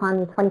 12-month plan,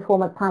 your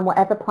 24-month plan,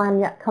 whatever plan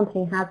your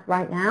company has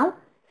right now.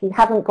 If you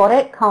haven't got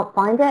it, can't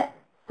find it,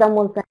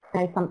 someone's going to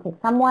know something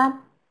somewhere.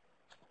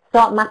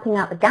 Start mapping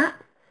out the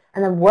gaps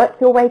and then work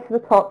your way to the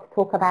top to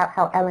talk about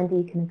how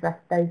L&D can address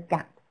those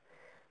gaps.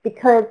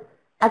 Because,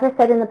 as I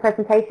said in the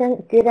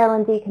presentation, good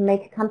L&D can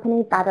make a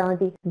company, bad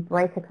L&D can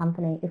break a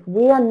company. If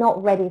we are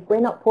not ready, if we're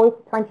not poised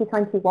for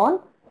 2021,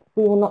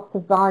 we will not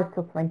survive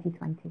till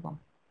 2021.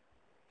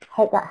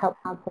 Hope that helps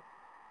answer.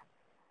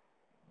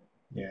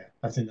 Yeah,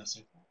 I think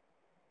that's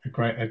a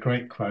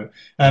great quote.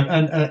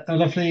 And a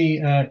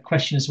lovely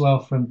question as well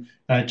from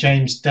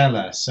James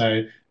Della.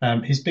 So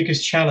his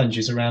biggest challenge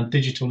is around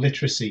digital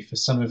literacy for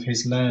some of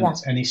his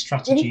learners. Yeah. Any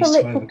strategies to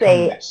overcome this?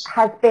 Digital literacy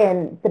has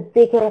been the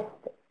biggest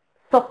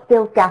soft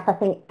skills gap I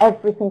think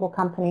every single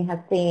company has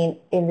seen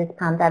in this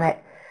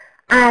pandemic.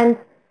 And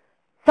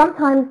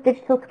sometimes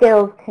digital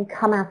skills can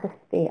come out of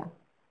fear.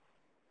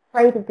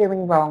 Afraid of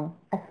doing wrong,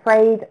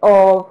 afraid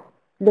of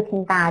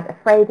looking bad,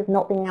 afraid of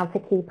not being able to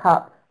keep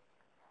up.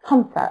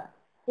 Comfort.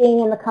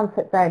 Being in the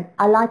comfort zone.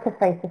 I like a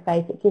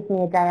face-to-face. It gives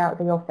me a day out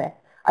of the office.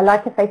 I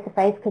like a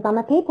face-to-face because I'm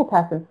a people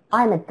person.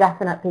 I'm a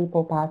definite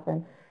people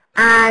person.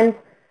 And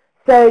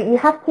so you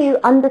have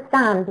to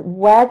understand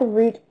where the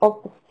root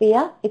of the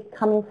fear is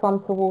coming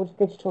from towards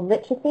digital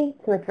literacy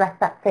to address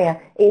that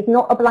fear. It is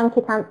not a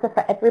blanket answer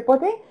for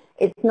everybody.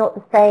 It's not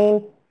the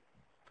same,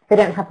 they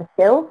don't have the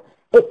skills.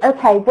 It's,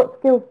 okay, what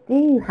skills do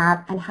you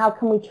have and how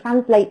can we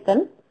translate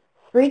them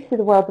through to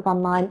the world of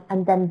online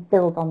and then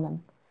build on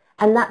them?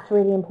 And that's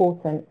really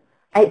important.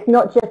 It's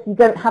not just you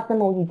don't have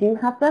them or you do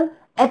have them.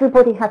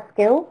 Everybody has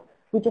skills.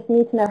 We just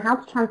need to know how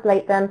to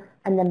translate them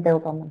and then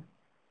build on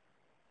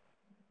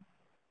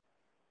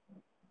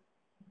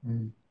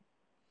them.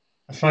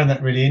 I find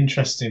that really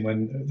interesting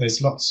when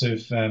there's lots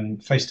of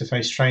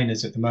face-to-face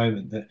trainers at the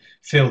moment that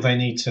feel they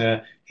need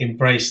to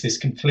embrace this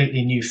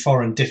completely new,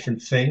 foreign,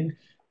 different thing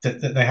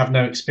that they have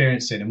no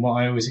experience in. And what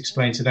I always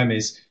explain to them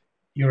is,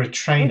 you're a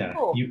trainer.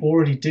 Cool. You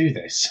already do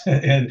this.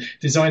 And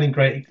designing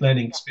great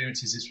learning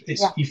experiences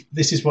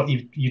this is what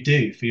you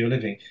do for your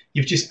living.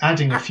 You're just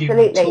adding a few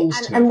more tools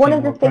to it. And one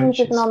of the things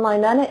as an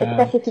online learner,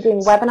 especially if you're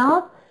doing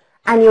webinars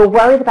and you're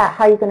worried about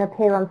how you're going to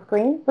appear on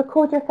screen,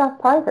 record yourself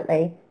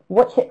privately.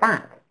 Watch it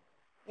back.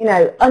 You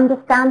know,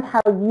 understand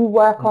how you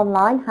work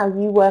online, how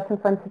you work in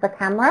front of a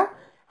camera,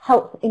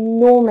 helps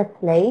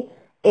enormously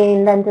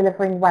in then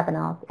delivering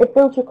webinars. It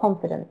builds your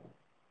confidence.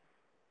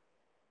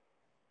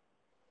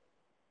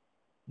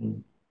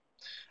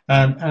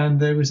 And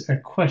there was a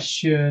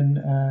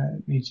question.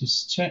 Let me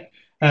just check.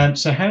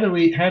 So how do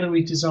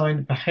we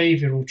design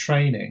behavioural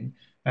training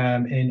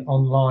in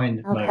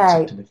online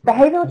modes of delivery?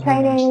 Behavioural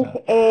training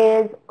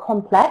is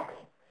complex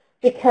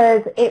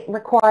because it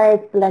requires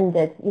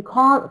blended. You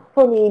can't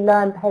fully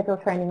learn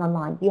behavioural training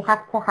online. You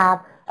have to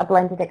have a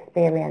blended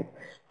experience.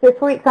 So,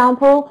 for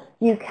example,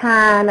 you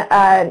can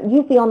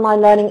use the online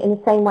learning in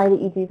the same way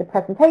that you do the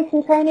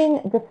presentation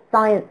training, the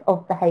science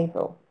of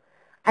behavioural.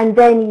 And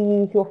then you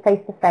use your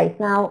face-to-face.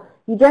 Now,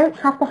 you don't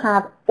have to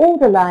have all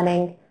the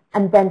learning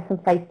and then some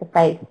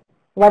face-to-face,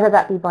 whether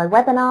that be by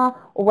webinar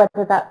or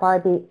whether that by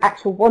the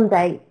actual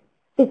one-day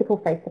physical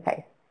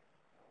face-to-face.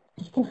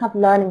 You can have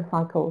learning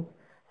cycles.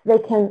 So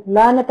they can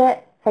learn a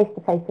bit,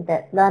 face-to-face a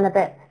bit, learn a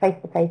bit,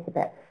 face-to-face a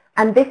bit.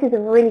 And this is a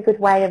really good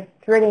way of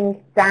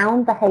drilling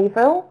down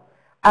behavioural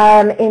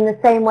in the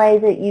same way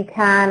that you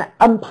can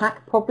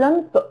unpack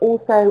problems but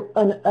also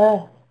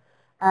unearth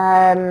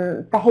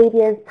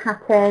behaviours,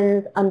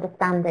 patterns,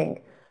 understanding.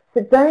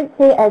 So don't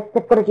see it as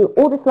they've got to do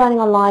all this learning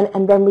online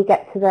and then we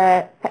get to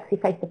the sexy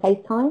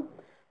face-to-face time.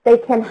 They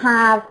can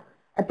have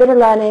a bit of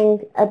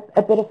learning,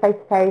 a bit of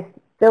face-to-face,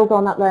 build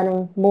on that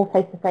learning, more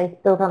face-to-face,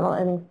 build on that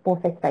learning, more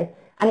face-to-face.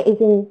 And it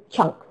is in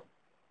chunks.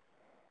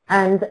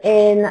 And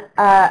in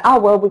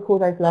our world, we call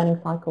those learning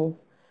cycles.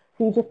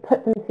 So you just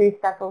put them through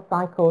several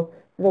cycles.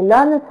 So they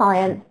learn the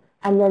science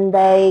and then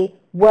they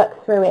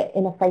work through it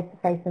in a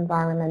face-to-face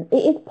environment. It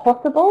is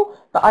possible,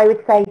 but I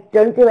would say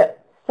don't do it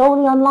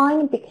solely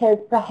online because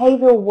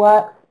behavioural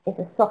work is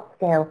a soft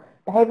skill.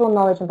 Behavioural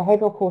knowledge and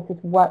behavioural courses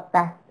work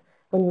best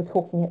when you're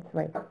talking it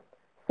through.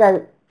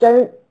 So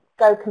don't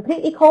go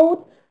completely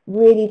cold,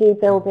 really do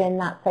build in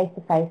that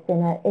face-to-face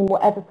in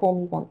whatever form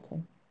you want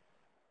to.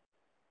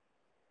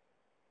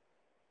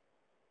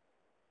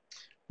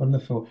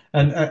 Wonderful.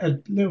 And a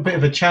little bit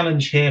of a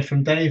challenge here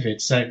from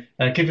David. So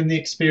given the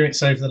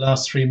experience over the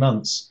last 3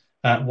 months,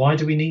 why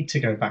do we need to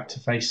go back to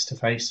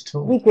face-to-face at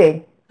all? We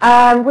do.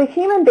 We're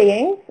human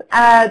beings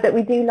that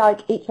we do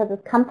like each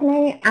other's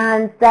company,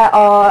 and there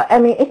are, I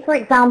mean, if for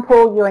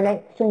example you're an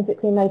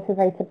extrinsically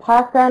motivated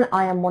person,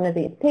 I am one of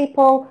these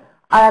people,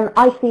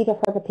 I feed off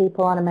other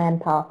people on a man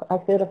path. I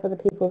feed off other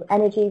people's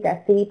energy,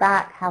 their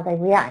feedback, how they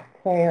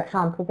react to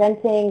how I'm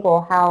presenting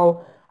or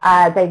how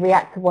they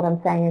react to what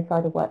I'm saying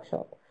inside a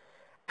workshop.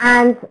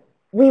 And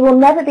we will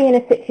never be in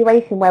a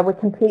situation where we're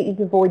completely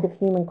devoid of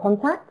human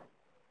contact.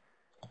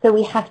 So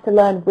we have to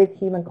learn with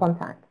human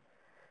contact.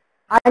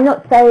 I'm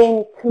not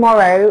saying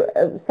tomorrow,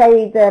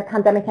 say the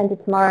pandemic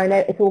ended tomorrow and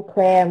it's all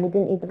clear and we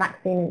didn't need the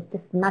vaccine and it's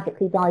just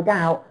magically died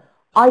out.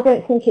 I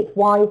don't think it's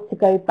wise to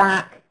go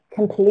back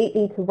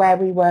completely to where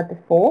we were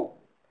before.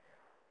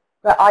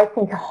 But I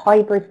think a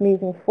hybrid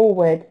moving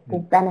forward will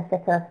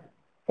benefit us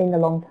in the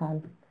long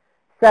term.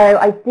 So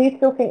I do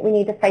still think we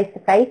need a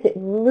face-to-face. It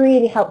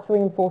really helps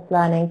reinforce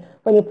learning.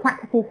 When you're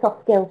practicing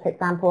soft skills, for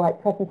example,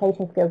 like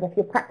presentation skills, if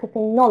you're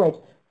practicing knowledge,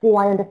 do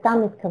I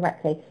understand this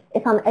correctly?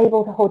 If I'm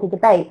able to hold a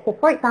debate. So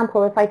for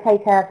example, if I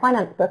take a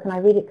finance book and I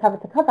read it cover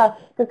to cover,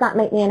 does that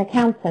make me an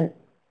accountant?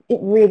 It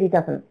really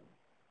doesn't.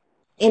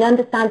 In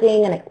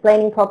understanding and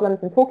explaining problems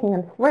and talking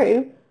them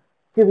through,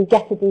 do we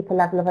get a deeper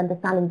level of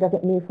understanding? Does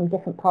it move from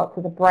different parts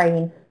of the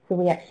brain so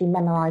we actually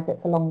memorize it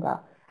for longer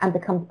and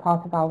becomes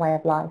part of our way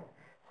of life?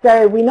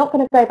 So we're not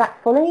going to go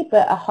back fully,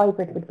 but a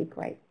hybrid would be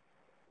great.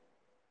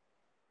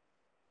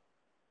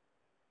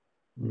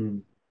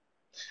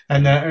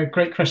 And a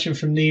great question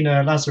from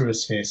Nina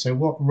Lazarus here. So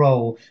what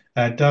role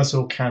does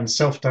or can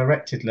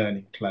self-directed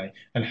learning play?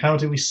 And how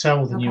do we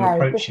sell the new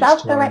approaches to our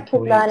employees?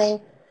 Self-directed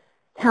learning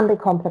can be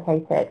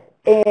complicated.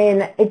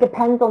 It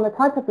depends on the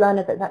type of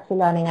learner that's actually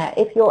learning it.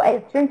 If you're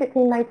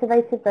extrinsically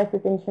motivated versus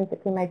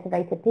intrinsically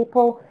motivated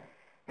people,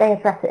 they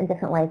address it in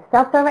different ways.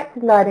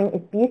 Self-directed learning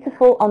is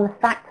beautiful on the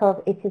fact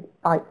of it is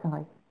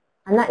bite-sized.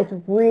 And that is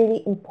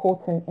really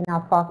important in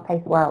our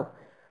fast-paced world.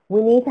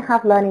 We need to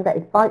have learning that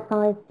is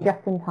bite-sized, just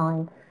in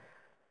time.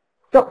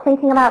 Stop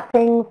thinking about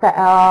things that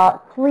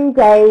are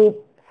 3-day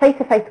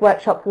face-to-face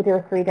workshops. We'll do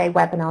a 3-day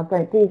webinar.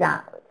 Don't do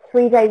that.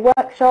 3-day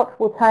workshops,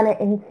 we'll turn it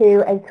into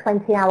a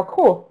 20-hour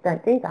course.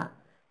 Don't do that.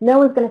 No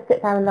one's going to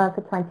sit there and learn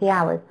for 20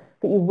 hours,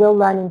 but you will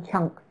learn in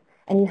chunks.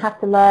 And you have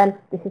to learn,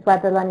 this is where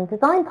the learning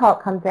design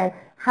part comes in,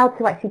 how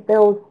to actually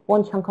build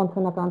one chunk onto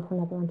another, onto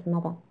another, onto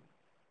another.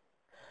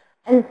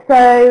 And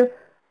so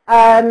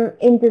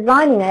In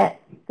designing it,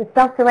 the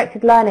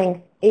self-directed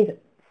learning is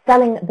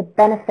selling the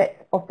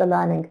benefits of the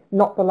learning,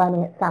 not the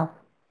learning itself.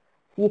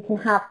 So you can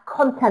have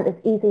content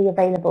that's easily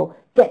available,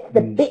 get to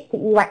the bit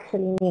that you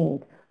actually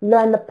need,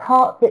 learn the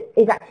part that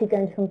is actually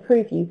going to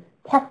improve you,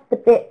 test the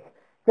bit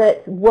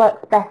that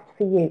works best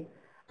for you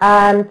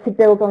to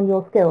build on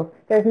your skills.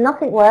 There's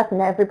nothing worse,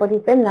 and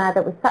everybody's been there,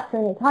 that was sat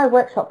through an entire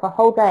workshop for a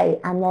whole day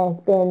and there's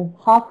been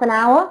half an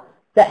hour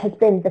that has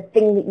been the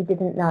thing that you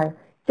didn't know.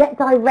 Get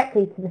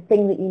directly to the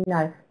thing that you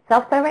know.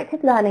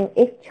 Self-directed learning,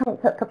 if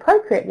chunked up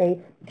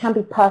appropriately, can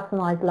be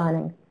personalised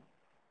learning.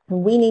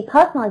 And we need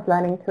personalised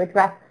learning to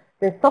address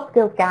the soft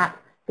skills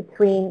gap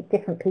between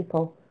different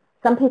people.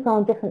 Some people are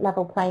on different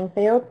level playing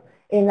fields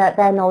in that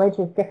their knowledge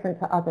is different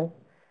to others.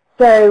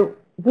 So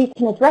we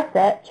can address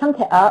it, chunk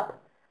it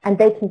up, and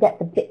they can get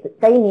the bit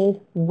that they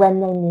need when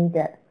they need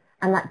it.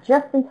 And that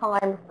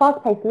just-in-time,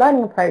 fast-paced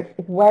learning approach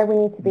is where we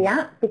need to be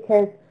at,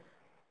 because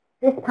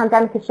this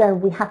pandemic has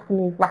shown we have to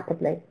move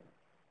rapidly.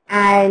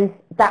 And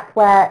that's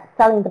where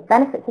selling the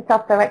benefits of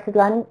self-directed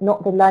learning,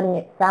 not the learning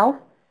itself,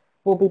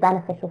 will be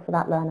beneficial for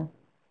that learner.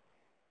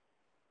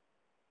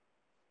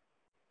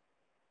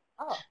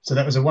 So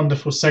that was a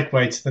wonderful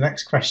segue to the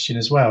next question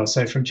as well.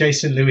 So from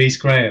Jason Louise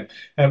Graham,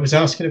 was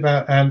asking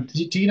about,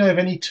 do you know of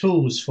any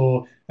tools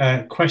for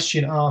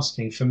question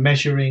asking, for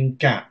measuring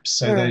gaps,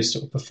 so those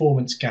sort of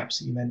performance gaps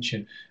that you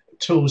mentioned,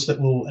 tools that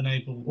will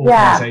enable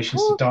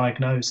organisations to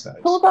diagnose those?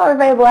 Tools are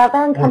available out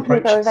there, and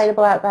companies are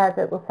available out there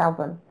that will sell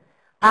them.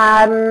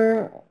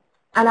 And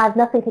I have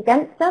nothing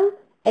against them,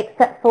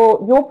 except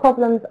for your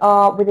problems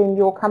are within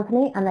your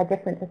company and they're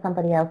different to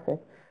somebody else's.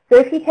 So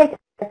if you take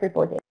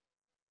everybody,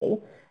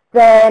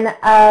 then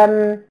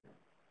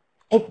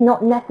it's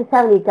not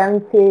necessarily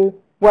going to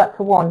work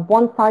for one.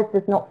 One size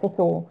does not fit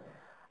all.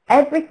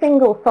 Every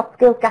single soft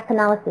skills gap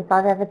analysis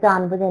I've ever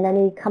done within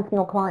any company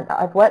or client that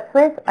I've worked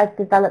with, I've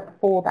developed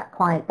for that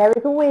client. There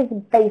is always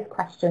base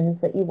questions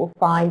that you will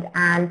find,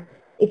 and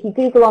if you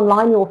Google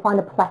online, you will find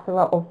a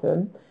plethora of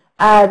them.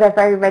 They're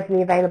very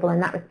readily available in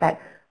that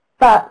respect.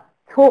 But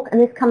talk,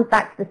 and this comes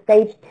back to the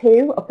stage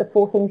 2 of the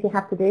 4 things you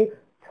have to do,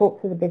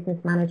 talk to the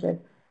business managers.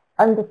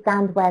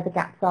 Understand where the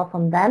gaps are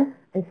from them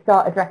and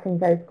start addressing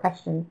those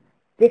questions.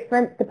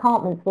 Different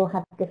departments will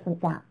have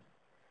different gaps.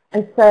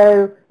 And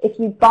so if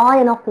you buy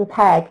an off the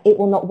peg, it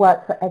will not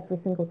work for every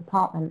single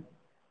department.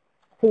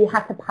 So you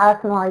have to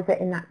personalise it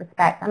in that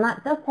respect. And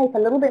that does take a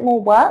little bit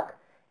more work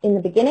in the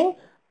beginning,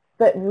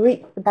 but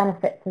reaps the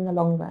benefits in the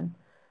long run.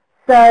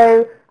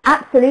 So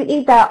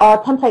absolutely, there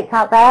are templates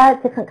out there,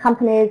 different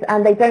companies,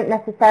 and they don't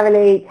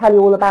necessarily tell you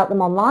all about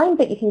them online,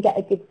 but you can get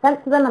a good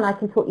sense of them, and I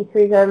can talk you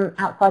through them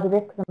outside of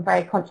this because I'm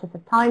very conscious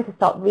of time to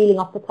start reeling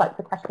off the types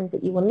of questions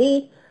that you will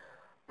need.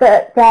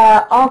 But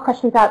there are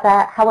questions out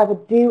there, however,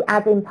 do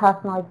add in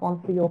personalised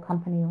ones for your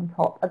company on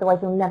top, otherwise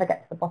you'll never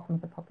get to the bottom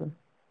of the problem.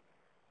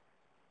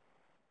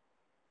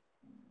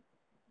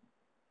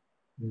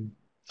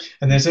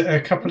 And there's a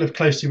couple of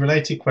closely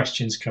related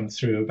questions come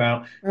through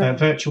about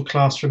virtual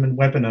classroom and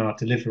webinar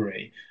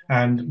delivery,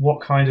 and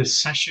what kind of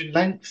session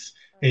length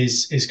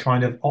is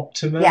kind of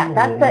optimum. Yeah,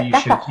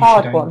 that's a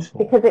hard one,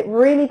 because it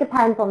really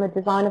depends on the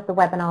design of the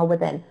webinar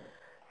within.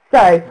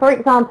 So, for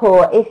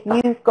example, if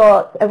you've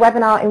got a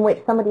webinar in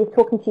which somebody is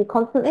talking to you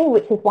constantly,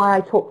 which is why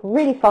I talk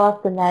really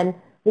fast and then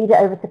lead it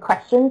over to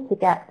questions to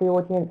get the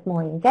audience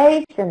more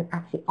engaged and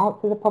actually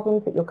answer the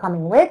problems that you're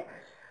coming with.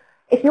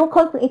 If you're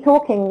constantly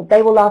talking,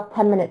 they will last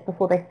 10 minutes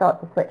before they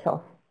start to switch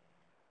off.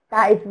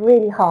 That is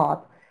really hard.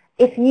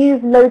 If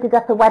you've loaded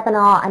up a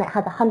webinar and it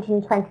has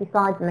 120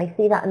 slides and they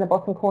see that in the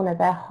bottom corner,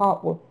 their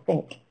heart will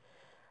sink.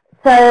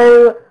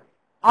 So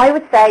I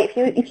would say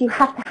if you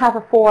have to have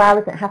a 4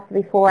 hours, it has to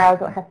be 4 hours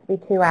or it has to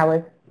be 2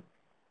 hours,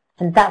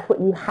 and that's what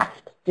you have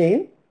to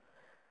do,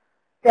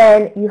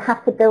 then you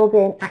have to build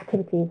in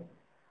activities.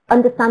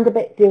 Understand a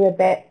bit, do a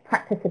bit,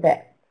 practice a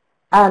bit.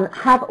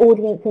 Have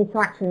audience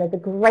interaction. There's a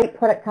great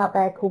product out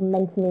there called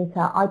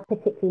Mentimeter. I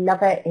particularly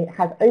love it. It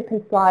has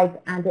open slides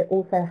and it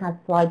also has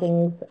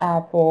slidings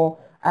for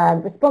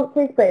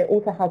responses, but it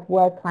also has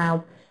word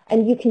clouds.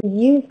 And you can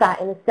use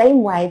that in the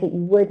same way that you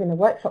would in a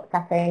workshop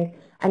setting.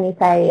 And you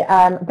say,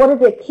 what are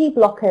the key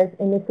blockers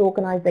in this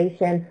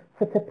organisation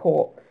for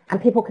support?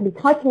 And people can be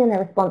typing in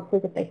their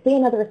responses. If they see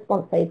another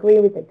response they agree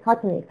with, they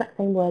type in the exact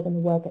same word and the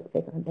word gets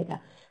bigger and bigger.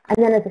 And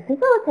then as a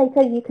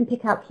facilitator, you can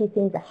pick out key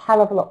themes a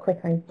hell of a lot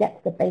quicker and get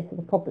to the base of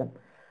the problem.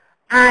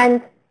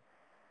 And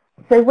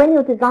so when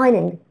you're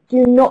designing,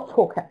 do not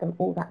talk at them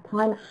all that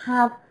time.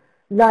 Have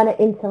learner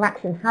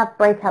interaction, have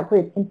breakout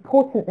groups.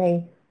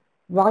 Importantly,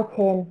 write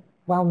in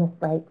wellness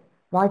breaks,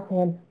 write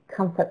in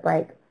comfort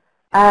breaks.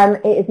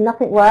 It is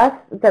nothing worse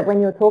that when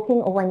you're talking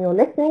or when you're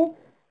listening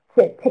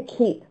to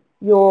keep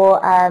your,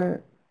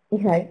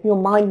 your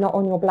mind not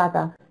on your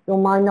bladder, your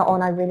mind not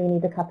on I really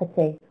need a cup of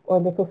tea or a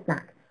little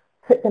snack.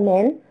 Put them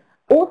in.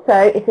 Also,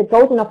 it's a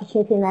golden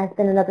opportunity, and there's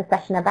been another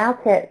session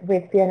about it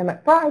with Fiona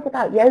McBride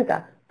about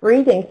yoga,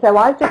 breathing. So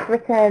I've just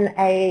written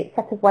a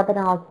set of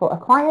webinars for a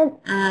client,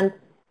 and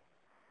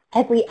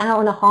every hour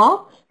and a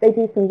half they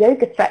do some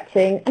yoga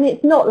stretching, and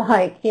it's not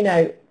like,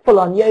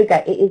 full-on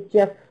yoga. It is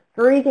just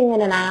breathing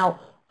in and out,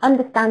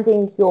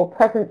 understanding your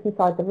presence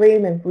inside the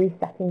room and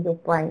resetting your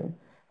brain.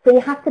 So you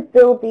have to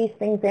build these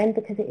things in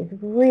because it is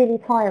really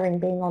tiring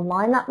being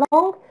online that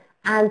long,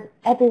 and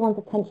everyone's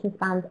attention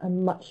spans are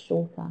much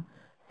shorter.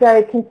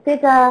 So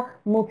consider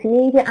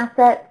multimedia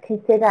assets,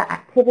 consider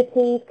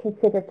activities,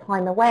 consider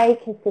time away,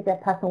 consider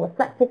personal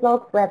reflective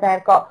logs where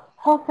they've got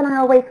half an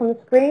hour away from the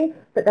screen,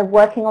 but they're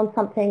working on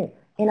something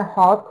in a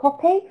hard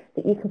copy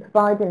that you can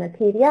provide in a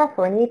PDF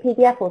or an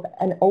e-PDF or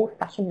an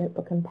old-fashioned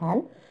notebook and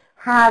pen.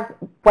 Have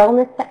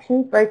wellness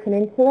sections broken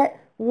into it.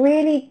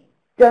 Really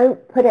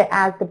don't put it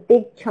as the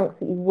big chunks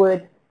that you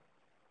would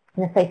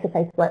in a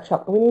face-to-face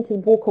workshop. We need to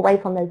walk away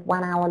from those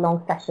 1 hour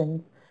long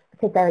sessions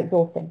because they're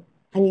exhausting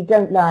and you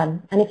don't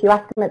learn. And if you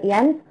ask them at the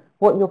end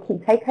what your key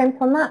take-homes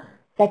from that,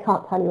 they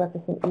can't tell you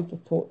everything you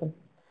just taught them.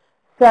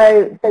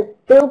 So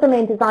build them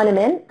in, design them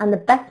in, and the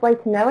best way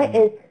to know it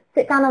is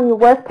sit down on your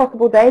worst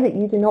possible day that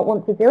you do not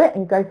want to do it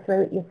and go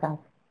through it yourself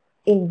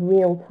in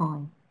real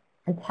time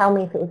and tell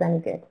me if it was any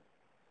good.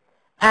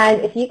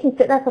 And if you can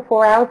sit there for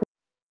 4 hours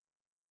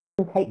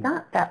and take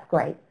that, that's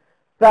great.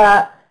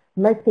 But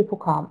most people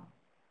can't.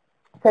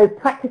 So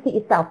practice it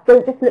yourself.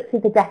 Don't just look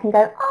through the deck and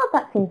go, oh,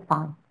 that seems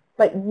fine.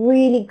 Like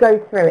really go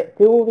through it.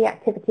 Do all the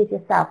activities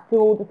yourself. Do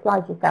all the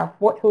slides yourself.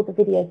 Watch all the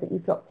videos that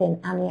you've dropped in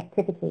and the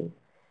activities.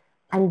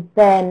 And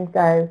then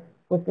go,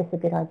 was this a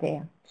good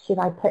idea? Should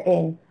I put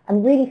in?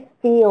 And really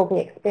feel the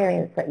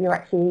experience that you're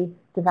actually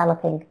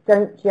developing.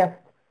 Don't just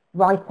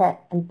write it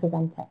and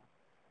present it.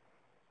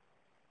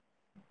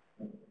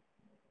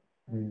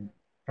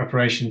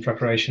 Preparation,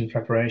 preparation,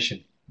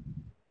 preparation.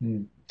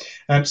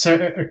 So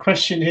a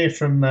question here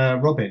from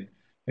Robin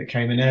that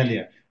came in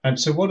earlier.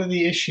 So what are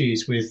the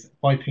issues with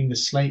wiping the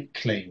slate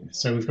clean?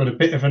 So we've got a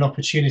bit of an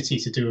opportunity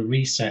to do a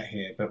reset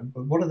here, but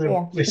what are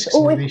the risks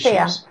and the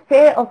issues?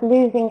 Fear of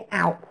losing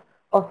out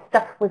of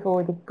stuff we've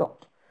already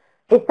got.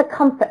 It's the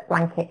comfort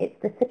blanket.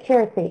 It's the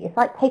security. It's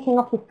like taking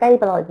off your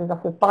stabilizers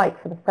off the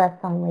bike for the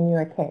first time when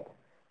you're a kid,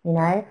 you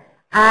know?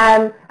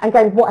 And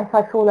going, what if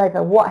I fall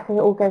over? What if it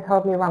all goes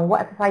horribly wrong?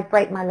 What if I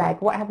break my leg?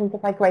 What happens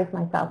if I graze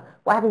myself?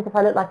 What happens if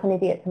I look like an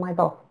idiot to my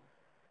boss?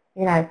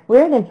 You know,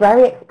 we're in a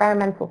very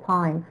experimental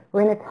time.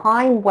 We're in a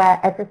time where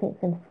everything's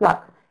in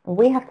flux. And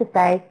we have to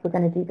say we're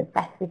going to do the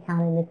best we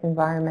can in this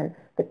environment.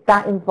 But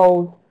that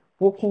involves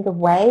walking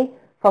away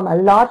from a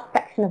large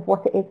section of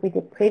what it is we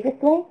did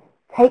previously,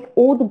 take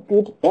all the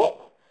good bits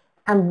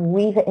and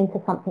weave it into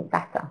something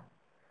better.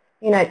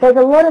 You know, there's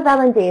a lot of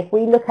L&D. If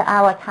we look at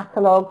our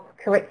catalogues,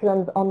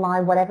 curriculums,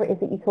 online, whatever it is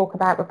that you talk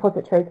about,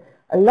 repositories,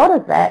 a lot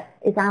of it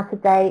is out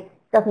of date,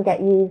 doesn't get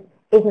used,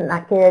 isn't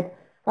that good.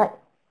 Like,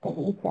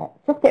 delete it.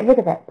 Just get rid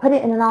of it. Put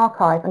it in an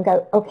archive and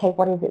go, okay,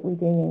 what is it we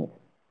do need?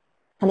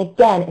 And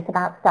again, it's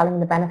about selling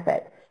the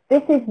benefits.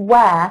 This is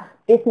where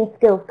business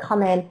skills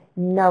come in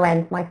no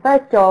end. My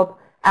first job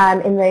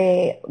in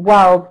the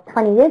world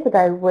 20 years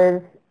ago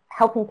was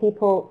helping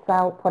people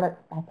sell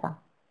products better.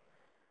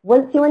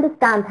 Once you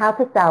understand how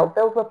to sell,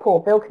 build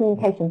rapport, build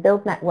communication,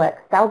 build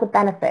networks, sell the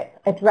benefits,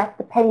 address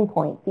the pain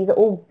points, these are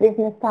all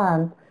business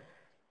terms,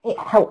 it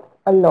helps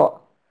a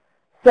lot.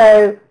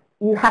 So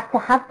you have to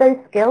have those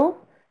skills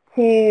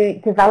to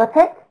develop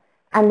it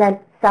and then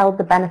sell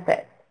the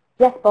benefits.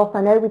 Yes, boss,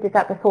 I know we did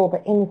that before,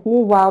 but in this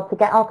new world, to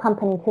get our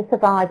company to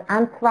survive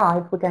and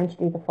thrive, we're going to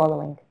do the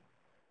following.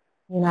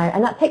 You know,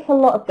 and that takes a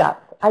lot of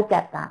guts. I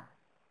get that.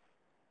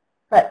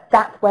 But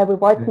that's where we're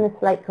wiping the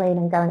slate clean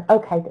and going,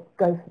 okay, let's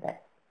go for this.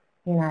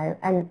 You know,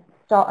 and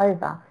start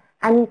over.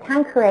 And you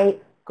can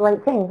create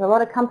great things. A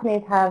lot of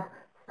companies have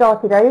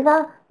started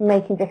over,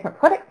 making different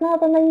products now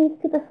than they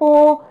used to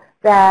before.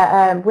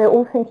 We're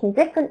all thinking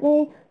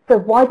differently. So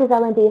why does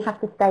L&D have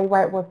to stay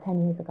where it was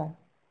 10 years ago?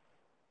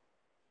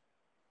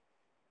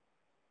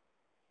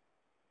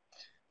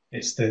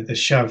 It's the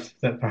shove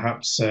that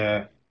perhaps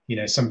you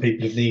know, some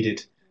people have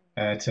needed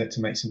to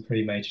make some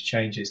pretty major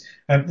changes.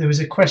 There was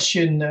a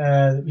question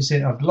that was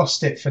in, I've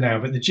lost it for now,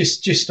 but the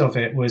gist of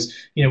it was,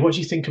 you know, what do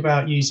you think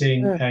about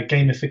using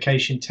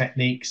gamification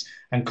techniques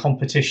and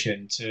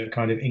competition to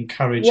kind of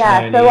encourage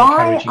learning, so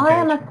encourage I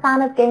am a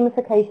fan of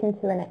gamification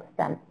to an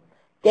extent.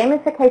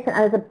 Gamification,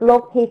 and there's a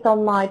blog piece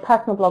on my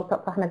personal blog,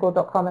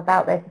 drhannahgore.com,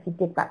 about this if you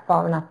dig back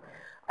far enough.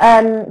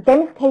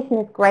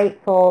 Gamification is great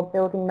for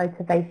building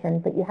motivation,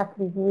 but you have to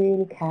be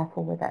really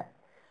careful with it.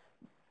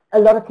 A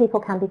lot of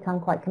people can become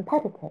quite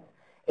competitive.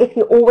 If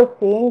you're always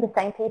seeing the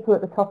same people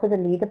at the top of the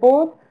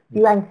leaderboard,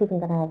 you ain't even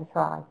going to ever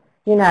try.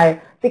 You know,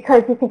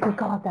 because you think, oh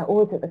God, they're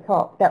always at the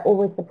top. They're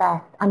always the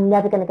best. I'm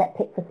never going to get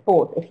picked for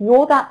sports. If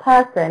you're that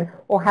person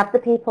or have the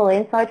people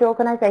inside your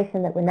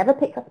organization that were never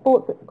picked for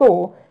sports at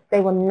school, they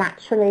will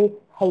naturally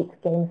hate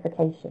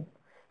gamification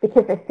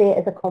because they see it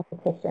as a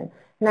competition.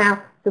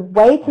 Now, the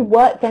way to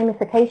work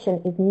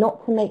gamification is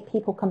not to make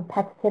people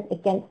competitive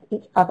against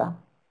each other.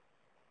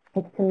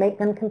 It's to make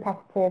them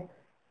competitive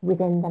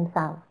within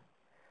themselves.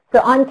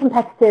 So I'm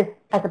competitive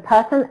as a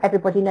person.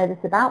 Everybody knows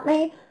this about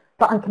me,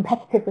 but I'm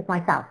competitive with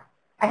myself.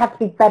 I have to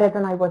be better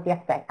than I was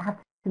yesterday. I have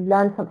to to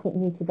learn something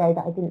new today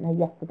that I didn't know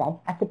yesterday.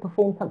 I have to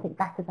perform something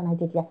better than I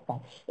did yesterday.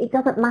 It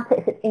doesn't matter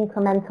if it's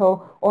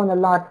incremental or on a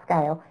large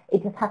scale.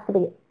 It just has to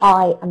be,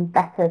 I am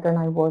better than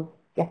I was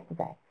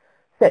yesterday.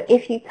 So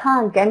if you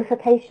turn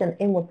gamification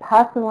in with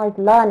personalized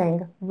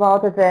learning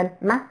rather than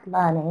mass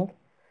learning,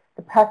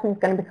 the person is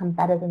going to become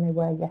better than they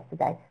were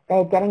yesterday.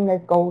 They're getting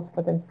those goals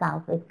for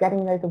themselves. They're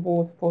getting those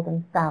awards for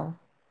themselves.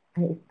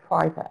 And it's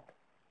private.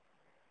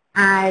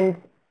 And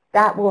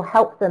that will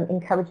help them,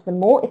 encourage them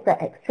more. If they're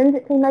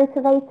extrinsically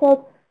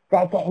motivated,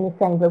 they're getting the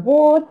same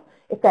rewards.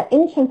 If they're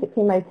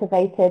intrinsically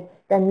motivated,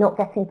 they're not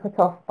getting put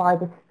off by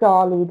the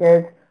star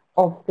leaders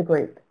of the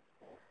group.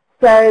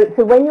 So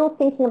when you're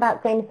thinking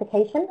about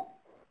gamification,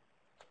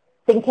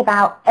 think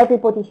about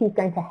everybody who's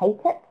going to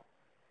hate it,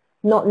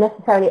 not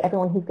necessarily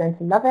everyone who's going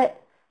to love it,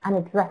 and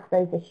address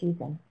those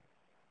issues in.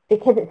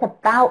 Because it's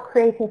about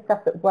creating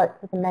stuff that works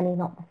for the many,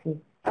 not the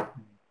few.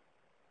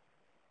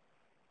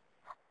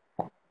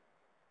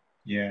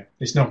 Yeah,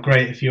 it's not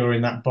great if you're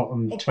in that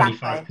bottom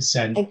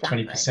 25%,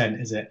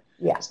 20%, is it?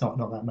 Yeah. It's not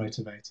that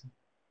motivating.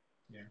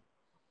 Yeah.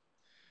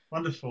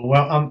 Wonderful.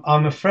 Well,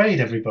 I'm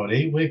afraid,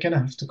 everybody, we're going to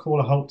have to call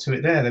a halt to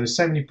it there. There were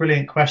so many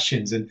brilliant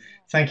questions, and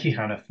thank you,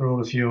 Hannah, for all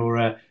of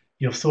your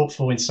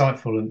thoughtful,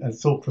 insightful, and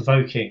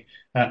thought-provoking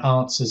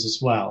answers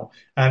as well.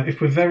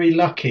 If we're very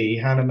lucky,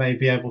 Hannah may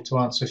be able to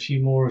answer a few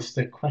more of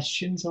the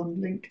questions on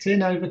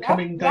LinkedIn over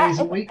coming days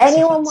and weeks. If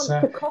anyone wants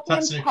to copy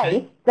and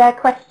paste their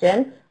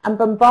question and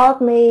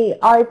bombard me,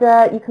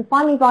 either you can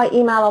find me by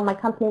email on my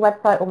company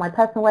website or my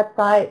personal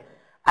website.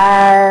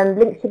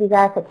 Links should be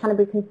there for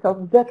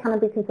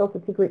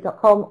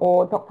thecannabyconsultancygroup.com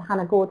or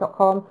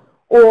drhannahgore.com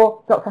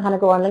or Dr. Hannah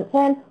Gore on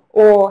LinkedIn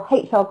or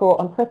HR Gore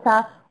on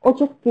Twitter, or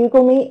just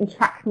Google me and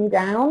track me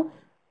down.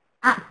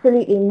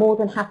 Absolutely more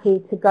than happy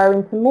to go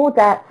into more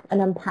depth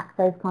and unpack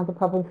those kinds of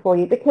problems for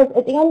you, because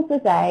at the end of the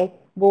day,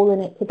 we're all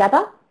in it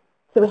together,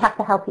 so we have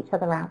to help each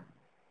other out.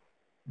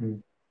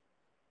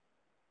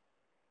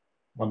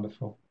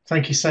 Wonderful.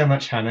 Thank you so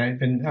much, Hannah. It's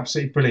been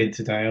absolutely brilliant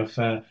today. I've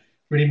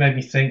really made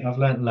me think. I've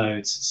learnt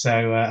loads.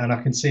 So, and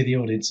I can see the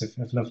audience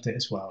have loved it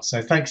as well.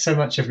 So thanks so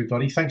much,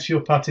 everybody. Thanks for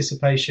your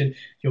participation,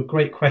 your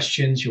great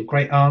questions, your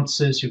great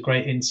answers, your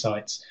great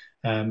insights.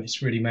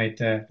 It's really made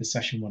the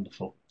session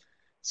wonderful.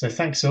 So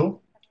thanks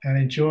all, and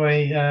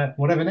enjoy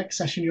whatever next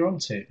session you're on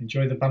to.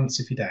 Enjoy the balance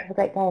of your day. Have a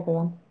great day,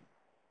 everyone.